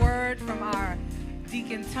powerful word from our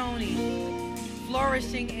Deacon Tony.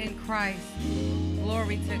 Flourishing in Christ.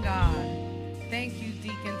 Glory to God. Thank you,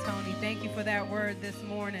 Deacon Tony. Thank you for that word this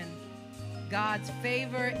morning. God's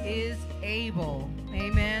favor is able.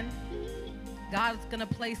 Amen. God's going to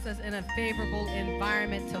place us in a favorable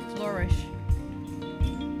environment to flourish,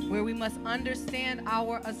 where we must understand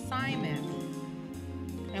our assignment.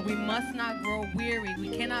 And we must not grow weary. We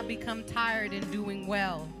cannot become tired in doing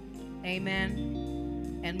well.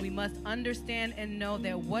 Amen. And we must understand and know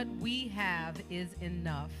that what we have is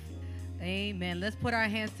enough. Amen. Let's put our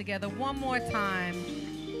hands together one more time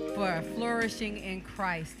for flourishing in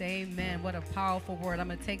Christ. Amen. What a powerful word. I'm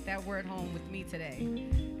going to take that word home with me today.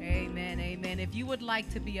 Amen. Amen. If you would like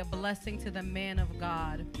to be a blessing to the man of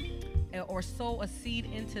God or sow a seed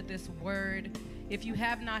into this word, if you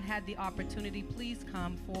have not had the opportunity, please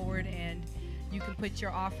come forward and you can put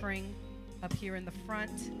your offering up here in the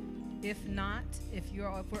front. If not, if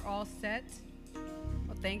we're all set,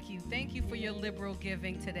 well, thank you. Thank you for your liberal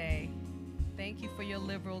giving today. Thank you for your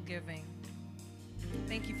liberal giving.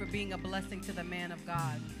 Thank you for being a blessing to the man of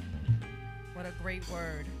God. What a great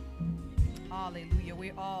word. Hallelujah.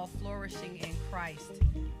 We're all flourishing in Christ.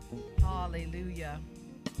 Hallelujah.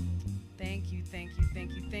 Thank you, thank you,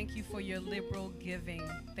 thank you. Thank you for your liberal giving.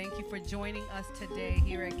 Thank you for joining us today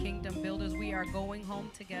here at Kingdom Builders. We are going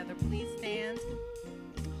home together. Please stand.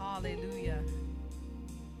 Hallelujah.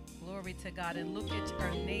 Glory to God. And look at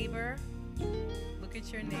your neighbor. Look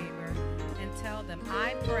at your neighbor and tell them,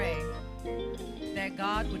 I pray that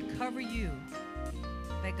God would cover you,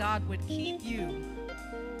 that God would keep you,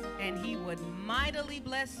 and he would mightily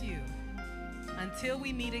bless you until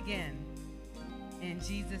we meet again. In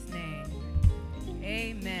Jesus' name,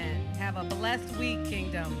 amen. Have a blessed week,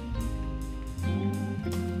 Kingdom.